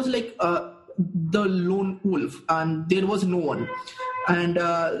started, I was like the lone wolf, and there was no one. And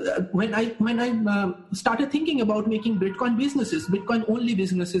when I started thinking about making Bitcoin businesses, Bitcoin only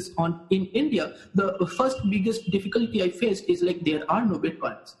businesses in India, the first biggest difficulty I faced is like there are no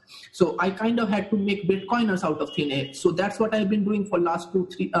Bitcoiners. So I kind of had to make Bitcoiners out of thin air. So that's what I've been doing for last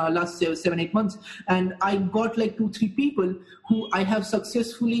 7-8 months. And I got like 2-3 people who I have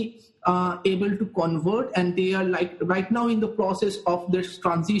successfully able to convert, and they are like right now in the process of this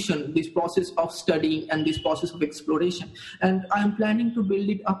transition, this process of studying and this process of exploration. And I'm planning to build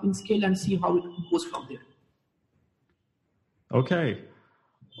it up in scale and see how it goes from there. Okay.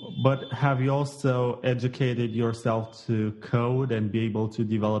 But have you also educated yourself to code and be able to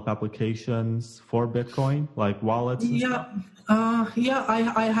develop applications for Bitcoin, like wallets? Yeah,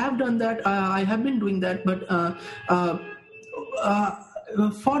 I have done that. I have been doing that, but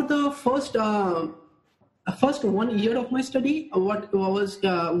for the first 1 year of my study,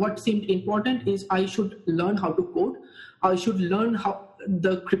 what seemed important is I should learn how to code. I should learn how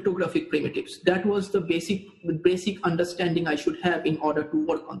the cryptographic primitives. That was the basic understanding I should have in order to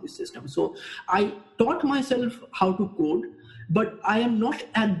work on this system. So I taught myself how to code, but I am not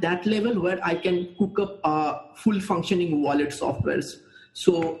at that level where I can cook up full functioning wallet softwares.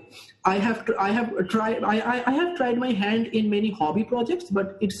 So I have tried my hand in many hobby projects,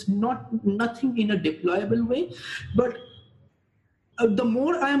 but it's nothing in a deployable way. But the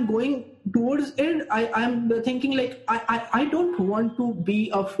more I am going towards it, I'm thinking like I don't want to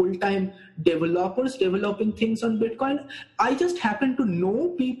be a full-time developers developing things on Bitcoin. I just happen to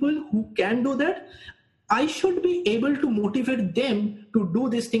know people who can do that. I should be able to motivate them to do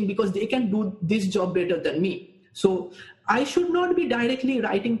this thing because they can do this job better than me. So I should not be directly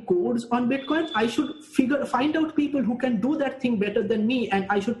writing codes on Bitcoin. I should find out people who can do that thing better than me, and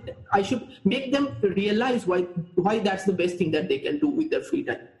I should make them realize why that's the best thing that they can do with their free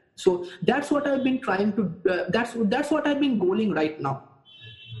time. So that's what I've been trying to. That's what I've been goaling right now.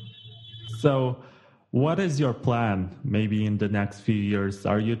 So, what is your plan? Maybe in the next few years,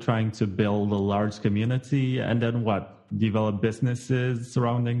 are you trying to build a large community, and then what? Develop businesses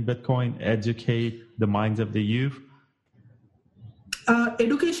surrounding Bitcoin, educate the minds of the youth?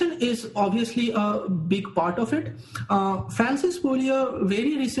 Education is obviously a big part of it. Francis Scalia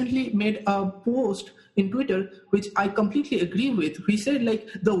very recently made a post in Twitter, which I completely agree with. He said, like,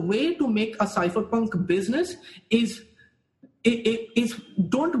 the way to make a cypherpunk business is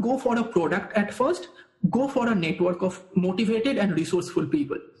don't go for a product at first, go for a network of motivated and resourceful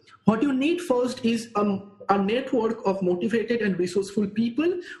people. What you need first is a network of motivated and resourceful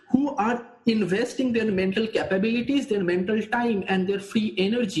people who are investing their mental capabilities, their mental time, and their free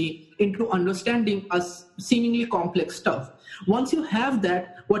energy into understanding a seemingly complex stuff. Once you have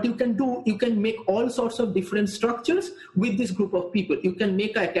that, what you can do, you can make all sorts of different structures with this group of people. You can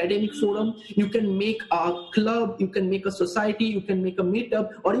make an academic forum, you can make a club, you can make a society, you can make a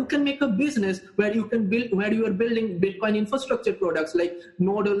meetup, or you can make a business where you can build, where you are building Bitcoin infrastructure products like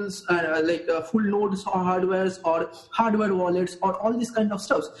nodals, full nodes or hardwares or hardware wallets or all this kind of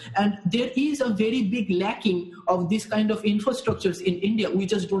stuff. And there is a very big lacking of this kind of infrastructures in India. We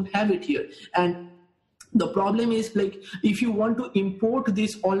just don't have it here. And the problem is, like, if you want to import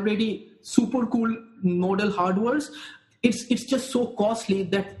this already super cool nodal hardwares, it's just so costly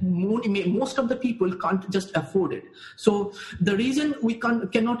that most of the people can't just afford it. So the reason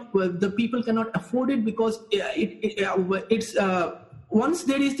the people cannot afford it, because it's once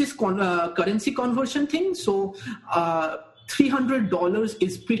there is this currency conversion thing. So $300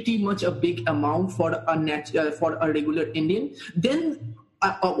 is pretty much a big amount for a regular Indian. Then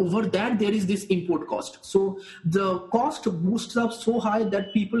over that there is this import cost. So the cost boosts up so high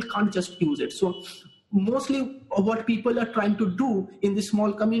that people can't just use it. So mostly what people are trying to do in the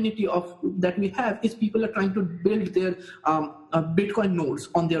small community that we have is people are trying to build their Bitcoin nodes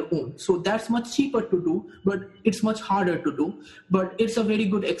on their own. So that's much cheaper to do, but it's much harder to do. But it's a very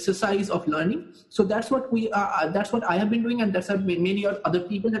good exercise of learning. So that's what I have been doing, and that's what many other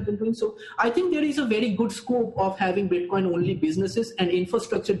people have been doing. So I think there is a very good scope of having Bitcoin only businesses and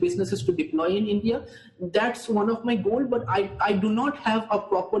infrastructure businesses to deploy in India. That's one of my goals, but I do not have a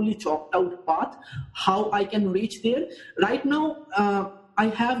properly chalked out path how I can reach there. Right now, I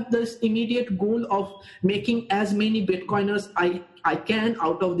have this immediate goal of making as many Bitcoiners I can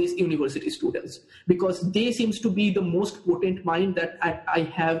out of these university students, because they seems to be the most potent mind that I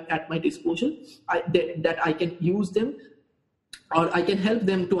have at my disposal, that I can use them, or I can help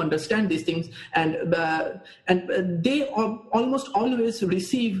them to understand these things. And they almost always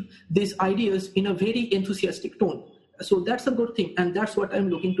receive these ideas in a very enthusiastic tone. So that's a good thing. And that's what I'm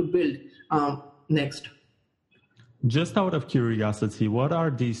looking to build next. Just out of curiosity, what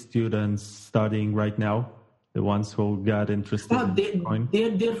are these students studying right now? The ones who got interested in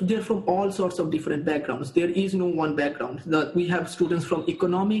Bitcoin? They're from all sorts of different backgrounds. There is no one background. We have students from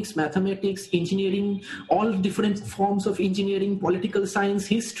economics, mathematics, engineering, all different forms of engineering, political science,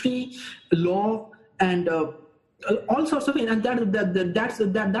 history, law, and all sorts of it. And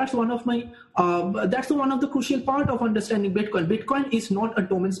that's one of my that's one of the crucial part of understanding Bitcoin. Bitcoin is not a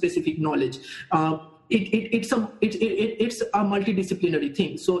domain-specific knowledge. It's a multidisciplinary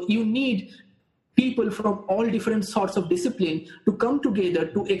thing. So you need people from all different sorts of discipline to come together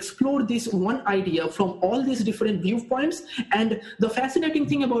to explore this one idea from all these different viewpoints. And the fascinating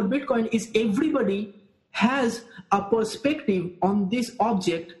thing about Bitcoin is everybody has a perspective on this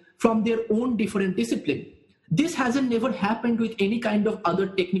object from their own different discipline. This hasn't never happened with any kind of other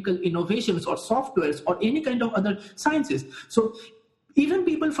technical innovations or softwares or any kind of other sciences. So even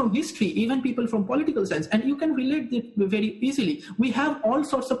people from history, even people from political science, and you can relate it very easily. We have all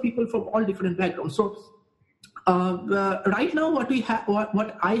sorts of people from all different backgrounds. So right now, what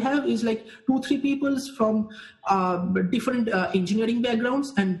I have is like 2-3 people from different engineering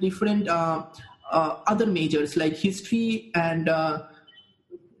backgrounds and different other majors like history, and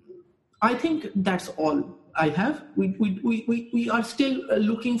I think that's all I have. We are still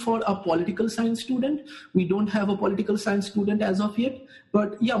looking for a political science student. We don't have a political science student as of yet,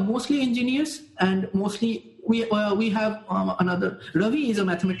 but yeah, mostly engineers, and mostly we have another. Ravi is a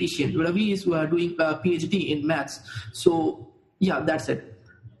mathematician. Ravi is doing a PhD in maths. So yeah, that's it.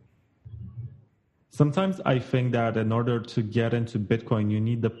 Sometimes I think that in order to get into Bitcoin, you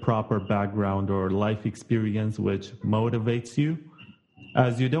need the proper background or life experience which motivates you.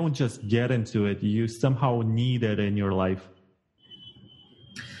 As you don't just get into it, you somehow need it in your life.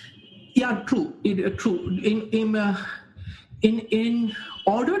 Yeah, true. True. In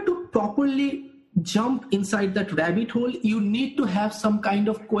order to properly jump inside that rabbit hole, you need to have some kind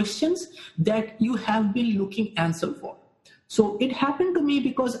of questions that you have been looking answer for. So it happened to me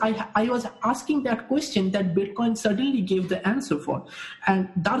because I was asking that question that Bitcoin suddenly gave the answer for, and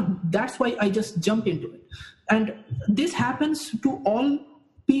that's why I just jumped into it. And this happens to all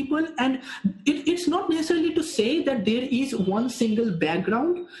people, and it's not necessarily to say that there is one single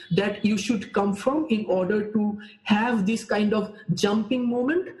background that you should come from in order to have this kind of jumping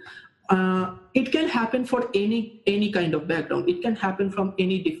moment. It can happen for any kind of background. It can happen from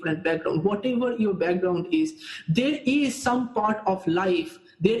any different background. Whatever your background is, there is some part of life,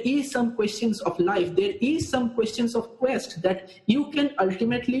 there is some questions of life, there is some questions of quest that you can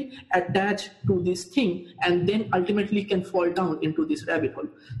ultimately attach to this thing, and then ultimately can fall down into this rabbit hole.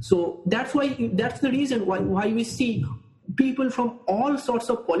 So that's the reason why we see people from all sorts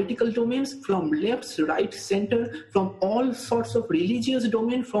of political domains, from left, right, center, from all sorts of religious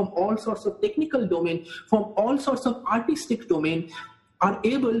domain, from all sorts of technical domain, from all sorts of artistic domain, are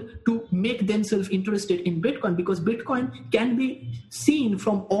able to make themselves interested in Bitcoin, because Bitcoin can be seen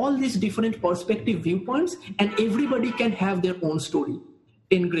from all these different perspective viewpoints, and everybody can have their own story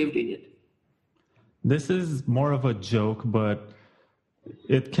engraved in it. This is more of a joke, but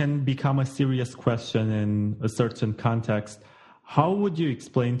it can become a serious question in a certain context. How would you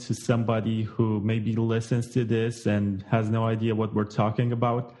explain to somebody who maybe listens to this and has no idea what we're talking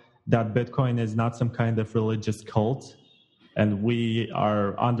about that Bitcoin is not some kind of religious cult, and we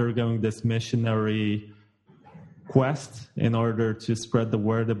are undergoing this missionary quest in order to spread the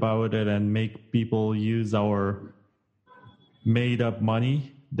word about it and make people use our made-up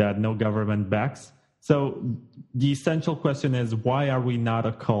money that no government backs. So the essential question is, why are we not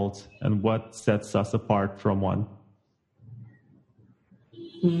a cult, and what sets us apart from one?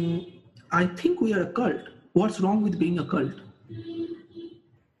 I think we are a cult. What's wrong with being a cult?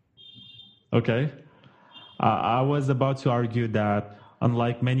 Okay. I was about to argue that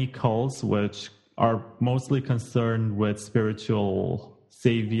unlike many cults, which are mostly concerned with spiritual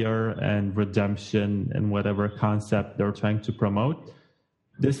savior and redemption and whatever concept they're trying to promote,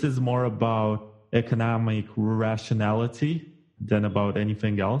 this is more about economic rationality than about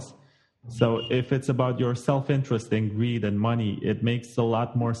anything else. So if it's about your self-interest and greed and money, it makes a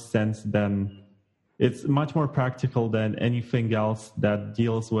lot more sense it's much more practical than anything else that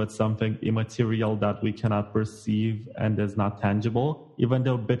deals with something immaterial that we cannot perceive and is not tangible. Even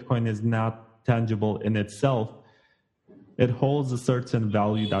though Bitcoin is not tangible in itself, it holds a certain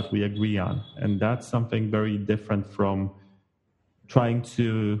value that we agree on. And that's something very different from trying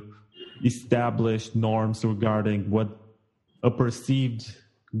to establish norms regarding what a perceived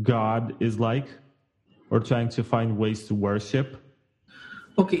God is like, or trying to find ways to worship.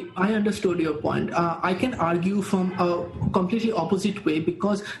 Okay, I understood your point. I can argue from a completely opposite way,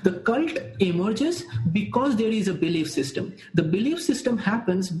 because the cult emerges because there is a belief system. The belief system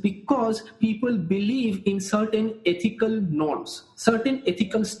happens because people believe in certain ethical norms, certain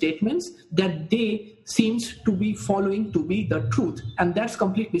ethical statements that they seems to be following to be the truth. And that's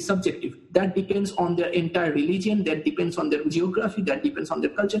completely subjective. That depends on their entire religion, that depends on their geography, that depends on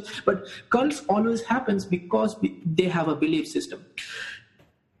their culture. But cults always happens because they have a belief system.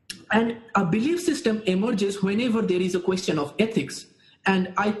 And a belief system emerges whenever there is a question of ethics.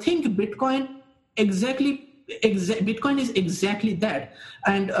 And I think Bitcoin is exactly that.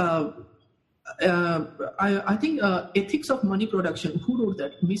 And I think Ethics of Money Production, who wrote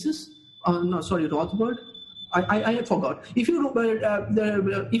that? Rothbard? I forgot. If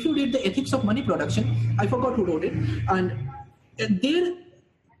you read the Ethics of Money Production, I forgot who wrote it. And there,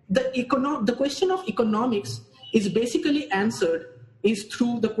 the question of economics is basically answered is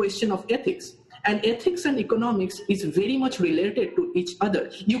through the question of ethics. And ethics and economics is very much related to each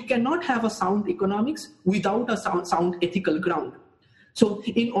other. You cannot have a sound economics without a sound ethical ground. So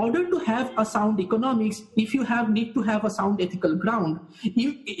in order to have a sound economics, if you need to have a sound ethical ground,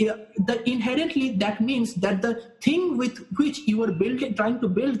 inherently that means that the thing with which you are trying to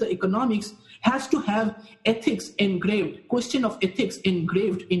build the economics has to have ethics engraved, question of ethics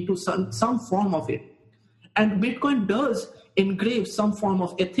engraved into some form of it. And Bitcoin does engrave some form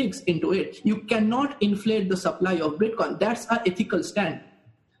of ethics into it. You cannot inflate the supply of Bitcoin. That's an ethical stand.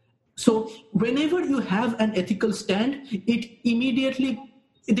 So whenever you have an ethical stand, it immediately,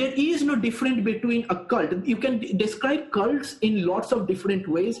 there is no difference between a cult. You can describe cults in lots of different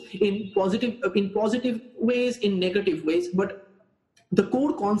ways, in positive ways, in negative ways, but the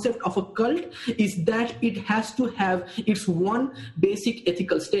core concept of a cult is that it has to have its one basic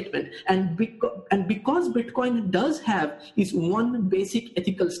ethical statement. And because Bitcoin does have its one basic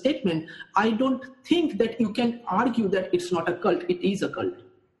ethical statement, I don't think that you can argue that it's not a cult. It is a cult.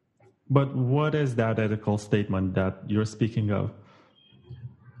 But what is that ethical statement that you're speaking of?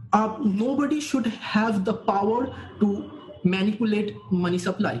 Nobody should have the power to manipulate money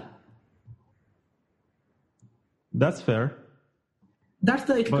supply. That's fair. That's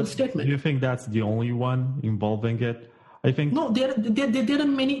the ethical statement. Do you think that's the only one involving it? I think no. There are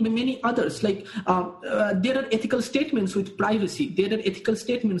many others. Like there are ethical statements with privacy. There are ethical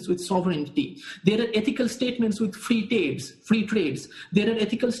statements with sovereignty. There are ethical statements with free trades. There are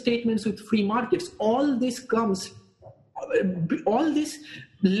ethical statements with free markets. All this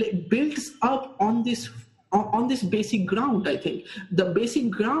builds up on this basic ground. I think the basic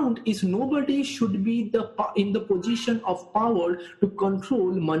ground is nobody should be in the position of power to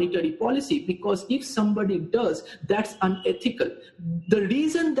control monetary policy, because if somebody does, that's unethical. The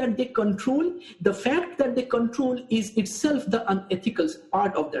reason that they control, the fact that they control is itself the unethical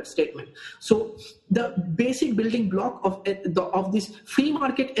part of that statement. So the basic building block of this free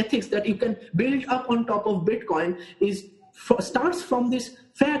market ethics that you can build up on top of Bitcoin starts from this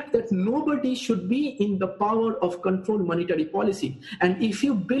fact that nobody should be in the power of control monetary policy. And if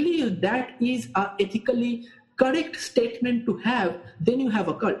you believe that is an ethically correct statement to have, then you have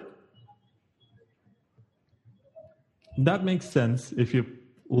a cult. That makes sense if you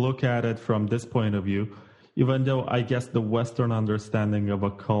look at it from this point of view, even though I guess the Western understanding of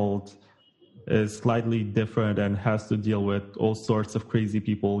a cult is slightly different and has to deal with all sorts of crazy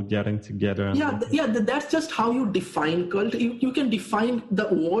people getting together. And That's just how you define cult. You can define the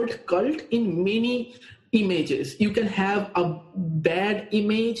word cult in many images. You can have a bad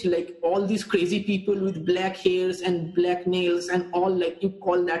image, like all these crazy people with black hairs and black nails and all, like you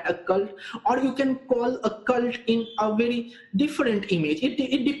call that a cult, or you can call a cult in a very different image.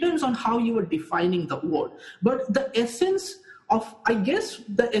 It depends on how you are defining the word. But the essence of a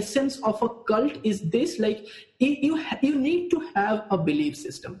cult is this: like you need to have a belief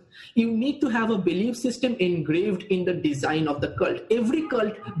system. You need to have a belief system engraved in the design of the cult. Every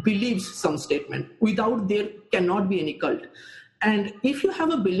cult believes some statement. Without there cannot be any cult. And if you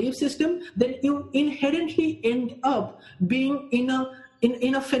have a belief system, then you inherently end up being in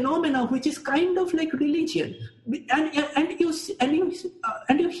a phenomena which is kind of like religion. And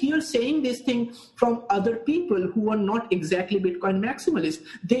you hear saying this thing from other people who are not exactly Bitcoin maximalists.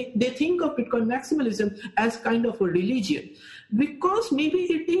 They think of Bitcoin maximalism as kind of a religion. Because maybe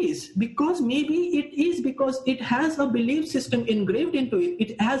it is. Because it has a belief system engraved into it.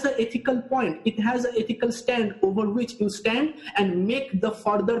 It has an ethical point. It has an ethical stand over which you stand and make the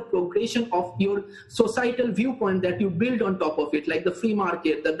further progression of your societal viewpoint that you build on top of it, like the free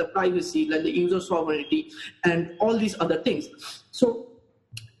market, the privacy, like the user sovereignty, and all these other things. So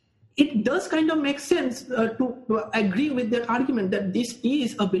it does kind of make sense to agree with their argument that this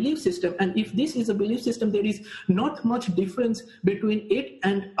is a belief system. And if this is a belief system, there is not much difference between it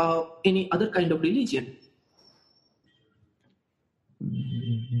and any other kind of religion.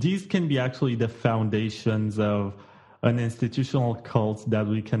 These can be actually the foundations of an institutional cult that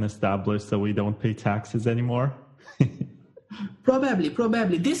we can establish so we don't pay taxes anymore. Probably.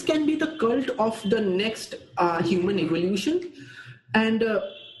 This can be the cult of the next human evolution. And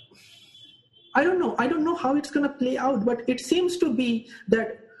I don't know how it's going to play out, but it seems to be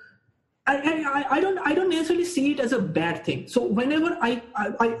that I don't necessarily see it as a bad thing. So whenever I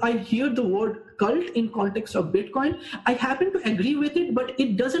hear the word cult in context of Bitcoin, I happen to agree with it, but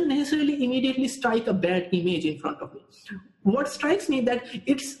it doesn't necessarily immediately strike a bad image in front of me. What strikes me that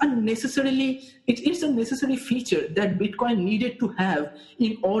it's a necessary feature that Bitcoin needed to have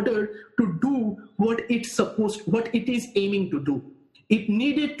in order to do what it is aiming to do. It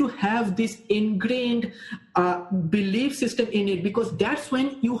needed to have this ingrained belief system in it, because that's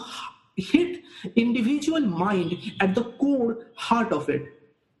when you hit individual mind at the core heart of it.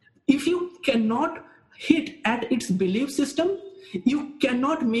 If you cannot hit at its belief system, you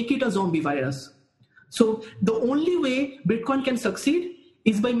cannot make it a zombie virus. So the only way Bitcoin can succeed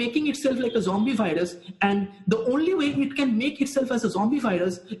is by making itself like a zombie virus. And the only way it can make itself as a zombie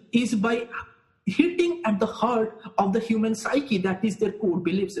virus is by hitting at the heart of the human psyche, that is their core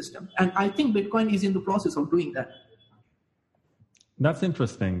belief system. And I think Bitcoin is in the process of doing that. That's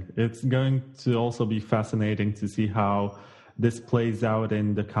interesting. It's going to also be fascinating to see how this plays out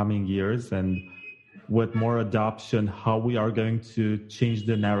in the coming years, and with more adoption, how we are going to change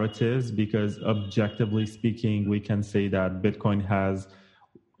the narratives, because objectively speaking, we can say that Bitcoin has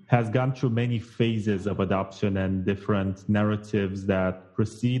gone through many phases of adoption and different narratives that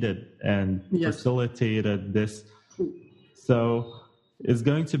preceded and facilitated this. So it's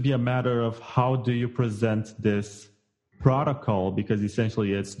going to be a matter of how do you present this protocol, because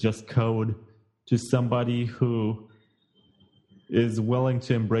essentially it's just code, to somebody who is willing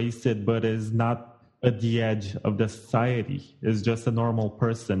to embrace it but is not at the edge of the society, is just a normal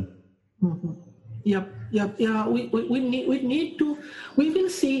person. Mm-hmm. Yep. Yeah, we will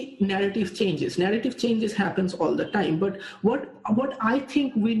see narrative changes. Narrative changes happens all the time. But what I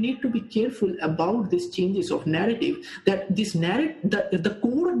think we need to be careful about these changes of narrative, that this the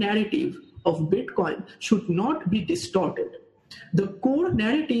core narrative of Bitcoin should not be distorted. The core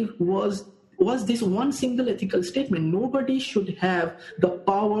narrative was this one single ethical statement: nobody should have the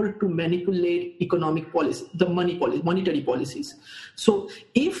power to manipulate economic policy, monetary policies. So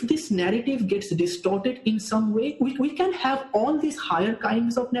if this narrative gets distorted in some way, we can have all these higher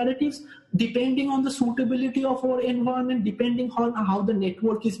kinds of narratives depending on the suitability of our environment, depending on how the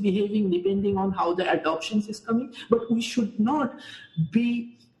network is behaving, depending on how the adoptions is coming. But we should not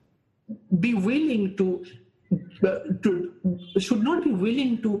be willing to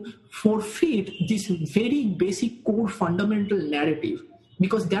forfeit this very basic core fundamental narrative,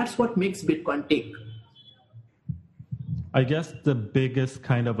 because that's what makes Bitcoin tick. I guess the biggest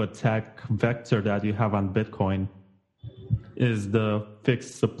kind of attack vector that you have on Bitcoin is the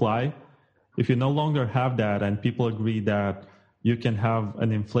fixed supply. If you no longer have that and people agree that you can have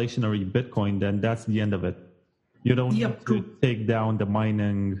an inflationary Bitcoin, then that's the end of it. You don't need to take down the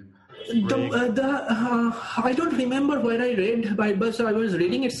mining I don't remember where I read, but I was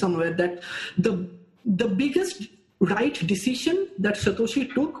reading it somewhere that the biggest right decision that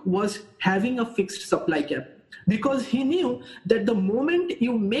Satoshi took was having a fixed supply cap. Because he knew that the moment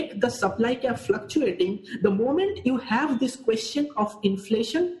you make the supply cap fluctuating, the moment you have this question of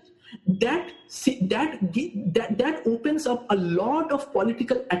inflation, that opens up a lot of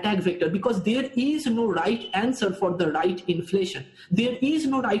political attack vector, because there is no right answer for the right inflation. There is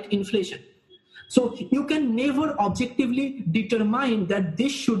no right inflation. So you can never objectively determine that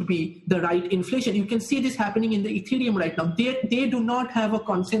this should be the right inflation. You can see this happening in the Ethereum right now. They do not have a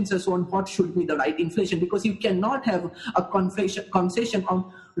consensus on what should be the right inflation, because you cannot have a concession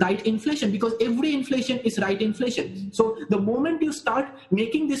on right inflation, because every inflation is right inflation. So the moment you start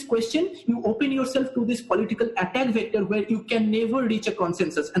making this question, you open yourself to this political attack vector where you can never reach a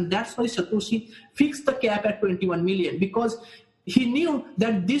consensus. And that's why Satoshi fixed the cap at 21 million, because he knew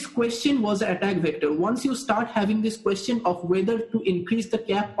that this question was an attack vector. Once you start having this question of whether to increase the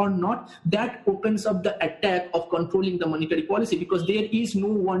cap or not, that opens up the attack of controlling the monetary policy, because there is no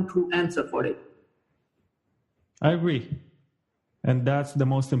one true answer for it. I agree. And that's the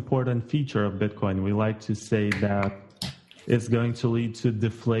most important feature of Bitcoin. We like to say that it's going to lead to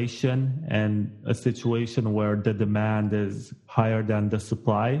deflation and a situation where the demand is higher than the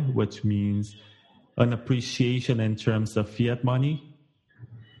supply, which means an appreciation in terms of fiat money.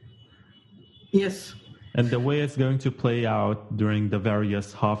 Yes. And the way it's going to play out during the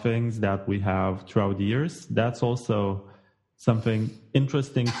various halvings that we have throughout the years, that's also something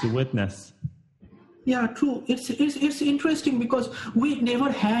interesting to witness. Yeah, true. It's interesting because we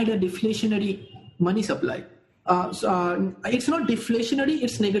never had a deflationary money supply. It's not deflationary,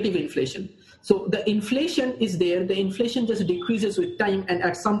 it's negative inflation. So the inflation is there, the inflation just decreases with time, and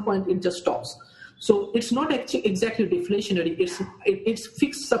at some point it just stops. So it's not actually exactly deflationary, it's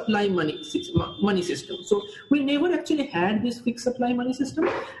fixed supply money system. So we never actually had this fixed supply money system,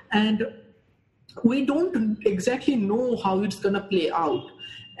 and we don't exactly know how it's going to play out.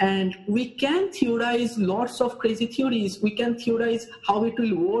 And we can theorize lots of crazy theories. We can theorize how it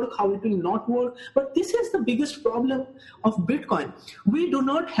will work, how it will not work. But this is the biggest problem of Bitcoin. We do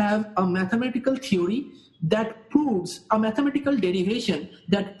not have a mathematical theory that proves, a mathematical derivation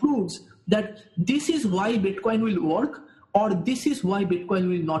that proves that this is why Bitcoin will work or this is why Bitcoin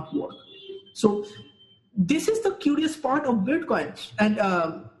will not work. So this is the curious part of Bitcoin. And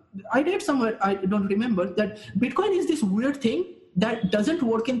I read somewhere, I don't remember, that Bitcoin is this weird thing that doesn't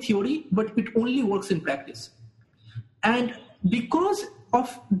work in theory, but it only works in practice. And because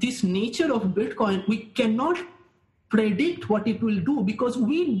of this nature of Bitcoin, we cannot predict what it will do because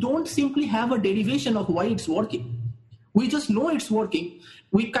we don't simply have a derivation of why it's working. We just know it's working.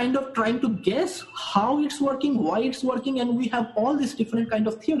 We kind of trying to guess how it's working, why it's working, and we have all these different kind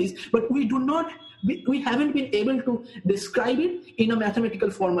of theories, but we haven't been able to describe it in a mathematical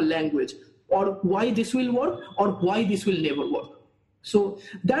formal language, or why this will work or why this will never work. So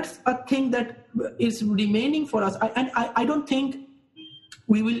that's a thing that is remaining for us. I don't think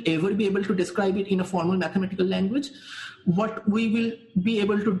we will ever be able to describe it in a formal mathematical language. What we will be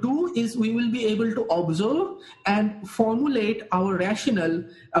able to do is we will be able to observe and formulate our rationale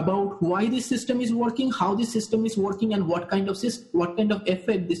about why this system is working, how this system is working, and what kind of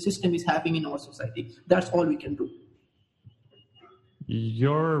effect this system is having in our society. That's all we can do.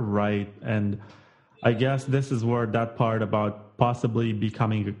 You're right. And I guess this is where that part about possibly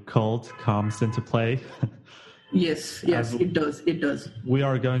becoming a cult comes into play. Yes, it does. We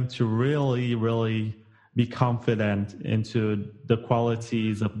are going to really be confident into the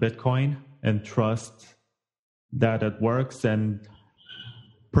qualities of Bitcoin and trust that it works and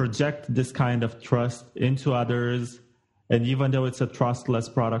project this kind of trust into others. And even though it's a trustless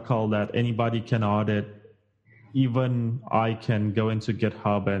protocol that anybody can audit, even I can go into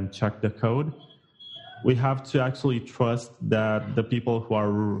GitHub and check the code, we have to actually trust that the people who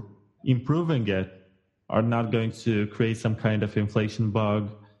are improving it are not going to create some kind of inflation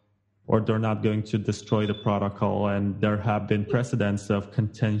bug, or they're not going to destroy the protocol. And there have been precedents of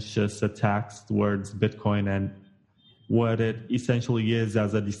contentious attacks towards Bitcoin and what it essentially is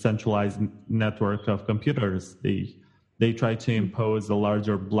as a decentralized network of computers. They try to impose a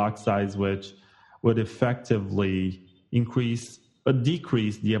larger block size, which would effectively decrease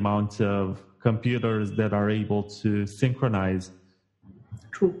the amount of computers that are able to synchronize.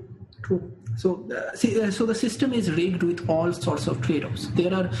 True. So the system is rigged with all sorts of trade-offs.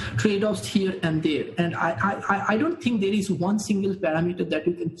 There are trade-offs here and there, and I don't think there is one single parameter that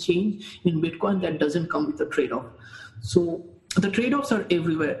you can change in Bitcoin that doesn't come with a trade-off. So the trade-offs are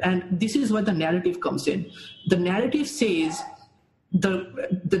everywhere, and this is where the narrative comes in. The narrative says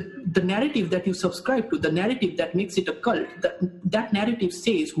the narrative that you subscribe to, the narrative that makes it a cult, that narrative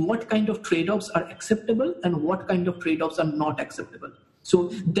says what kind of trade-offs are acceptable and what kind of trade-offs are not acceptable. So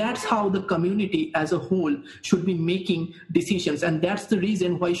that's how the community as a whole should be making decisions, and that's the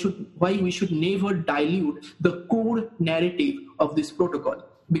reason why we should never dilute the core narrative of this protocol.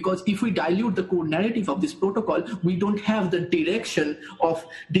 Because if we dilute the core narrative of this protocol, we don't have the direction of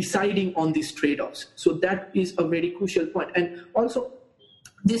deciding on these trade-offs. So that is a very crucial point. And also,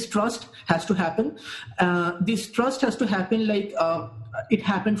 this trust has to happen. This trust has to happen like it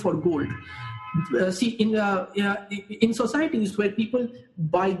happened for gold. See, in societies where people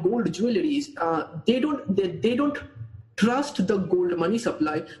buy gold jewelries, they don't trust the gold money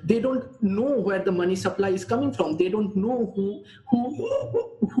supply. They don't know where the money supply is coming from. They don't know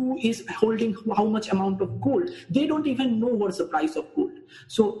who is holding how much amount of gold. They don't even know what's the price of gold.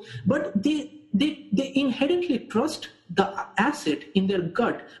 So, but they inherently trust the asset in their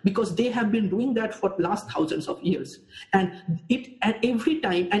gut because they have been doing that for last thousands of years. And it at every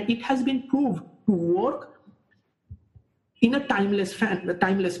time, and it has been proved to work in a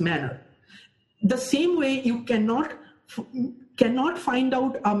timeless manner. The same way you cannot find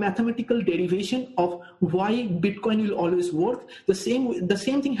out a mathematical derivation of why Bitcoin will always work. The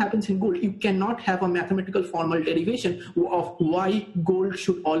same thing happens in gold. You cannot have a mathematical formal derivation of why gold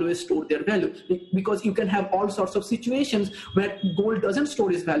should always store their value, because you can have all sorts of situations where gold doesn't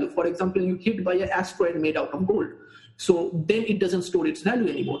store its value. For example, you hit by an asteroid made out of gold, so then it doesn't store its value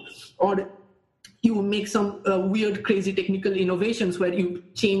anymore. Or you make some weird, crazy technical innovations where you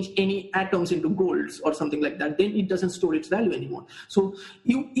change any atoms into golds or something like that. Then it doesn't store its value anymore. So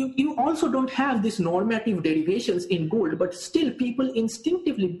you also don't have these normative derivations in gold, but still people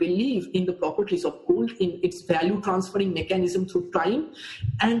instinctively believe in the properties of gold, in its value transferring mechanism through time,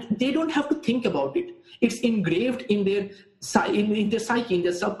 and they don't have to think about it. It's engraved in their psyche, in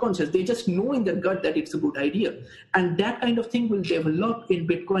their subconscious. They just know in their gut that it's a good idea. And that kind of thing will develop in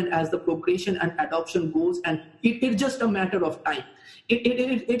Bitcoin as the progression and adoption goes, and it's just a matter of time.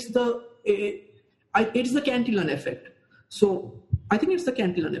 It's the Cantillon effect. So I think it's the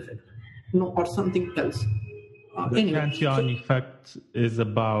Cantillon effect, or something else. The Cantillon effect is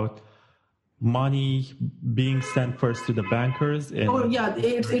about money being sent first to the bankers.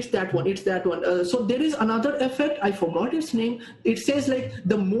 It's that one. So there is another effect. I forgot its name. It says like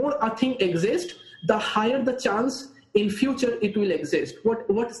the more a thing exists, the higher the chance in future it will exist.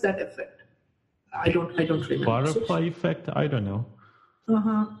 What is that effect? I don't remember. Butterfly effect? I don't know.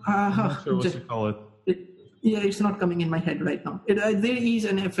 I'm not sure what you call it. It's not coming in my head right now. There is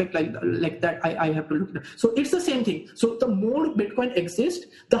an effect like that. I have to look at it. So it's the same thing. So the more Bitcoin exists,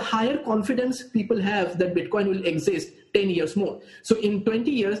 the higher confidence people have that Bitcoin will exist 10 years more. So in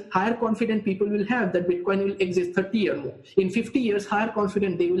 20 years, higher confident people will have that Bitcoin will exist 30 years more. In 50 years, higher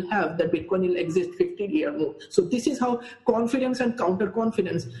confident they will have that Bitcoin will exist 50 years more. So this is how confidence and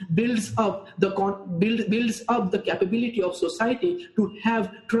counter-confidence builds up the capability of society to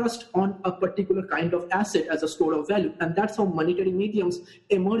have trust on a particular kind of asset as a store of value. And that's how monetary mediums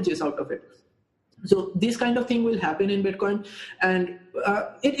emerges out of it. So this kind of thing will happen in Bitcoin, and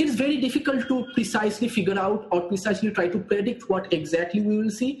it is very difficult to precisely figure out or precisely try to predict what exactly we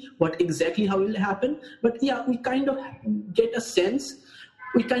will see, what exactly how it will happen. But yeah, we kind of get a sense,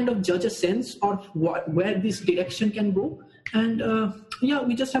 we kind of judge a sense of where this direction can go, and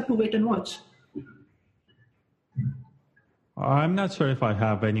we just have to wait and watch. I'm not sure if I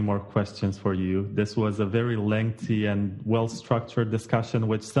have any more questions for you. This was a very lengthy and well-structured discussion,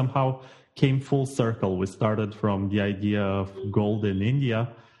 which somehow came full circle. We started from the idea of gold in India,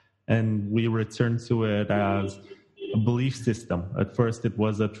 and we returned to it as a belief system. At first, it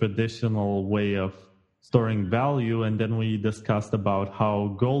was a traditional way of storing value, and then we discussed about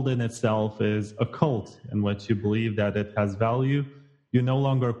how gold in itself is a cult in which you believe that it has value. You no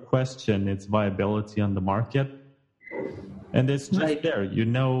longer question its viability on the market, and it's just there. You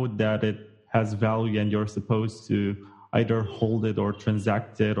know that it has value, and you're supposed to either hold it or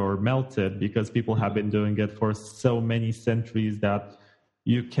transact it or melt it, because people have been doing it for so many centuries that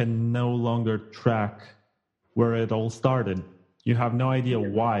you can no longer track where it all started. You have no idea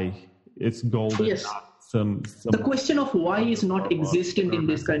why it's gold. Yes. The question of why is not existent in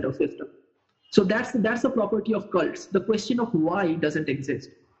this kind of system. So that's the property of cults. The question of why doesn't exist.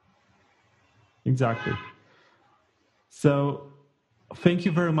 Exactly. So thank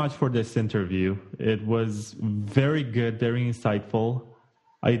you very much for this interview. It was very good, very insightful.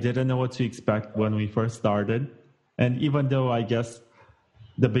 I didn't know what to expect when we first started. And even though I guess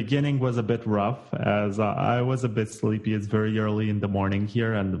the beginning was a bit rough, as I was a bit sleepy, it's very early in the morning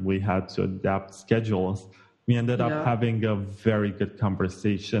here and we had to adapt schedules. we ended up having a very good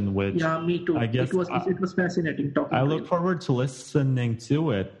conversation, which me too. I guess it was fascinating talking. I look forward to listening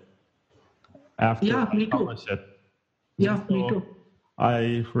to it after me I publish it. Yeah, me too.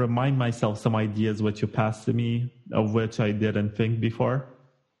 I remind myself some ideas which you passed to me, of which I didn't think before.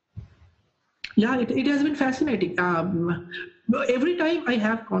 Yeah, it has been fascinating. Every time I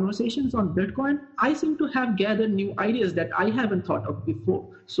have conversations on Bitcoin, I seem to have gathered new ideas that I haven't thought of before.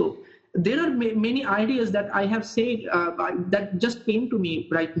 So there are many ideas that I have said that just came to me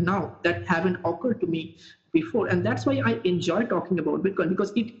right now that haven't occurred to me before. And that's why I enjoy talking about Bitcoin,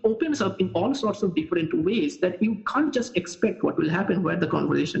 because it opens up in all sorts of different ways that you can't just expect what will happen, where the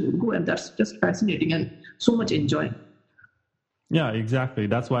conversation will go. And that's just fascinating and so much enjoying. Yeah, exactly.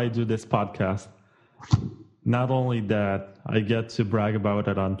 That's why I do this podcast. Not only that, I get to brag about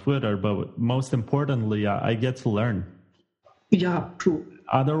it on Twitter, but most importantly, I get to learn. Yeah, true.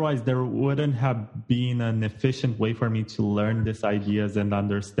 Otherwise, there wouldn't have been an efficient way for me to learn these ideas and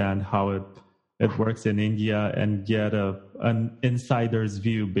understand how it works in India and get an insider's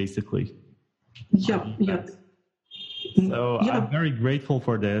view, basically. Yeah. So I'm very grateful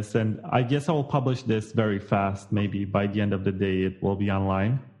for this, and I guess I will publish this very fast. Maybe by the end of the day, it will be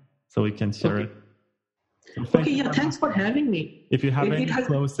online, so we can share it. So thanks for having me. If you have any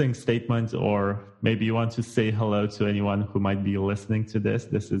closing statements, or maybe you want to say hello to anyone who might be listening to this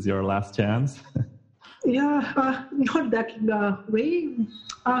is your last chance. Not that way.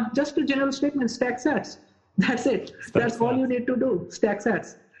 Just a general statement, stack sats. That's it. That's all you need to do, stack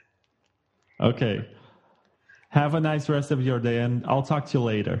sats. Okay. Have a nice rest of your day, and I'll talk to you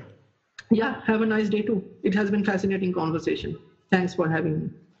later. Yeah, have a nice day too. It has been fascinating conversation. Thanks for having me.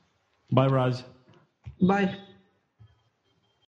 Bye, Raj. Bye.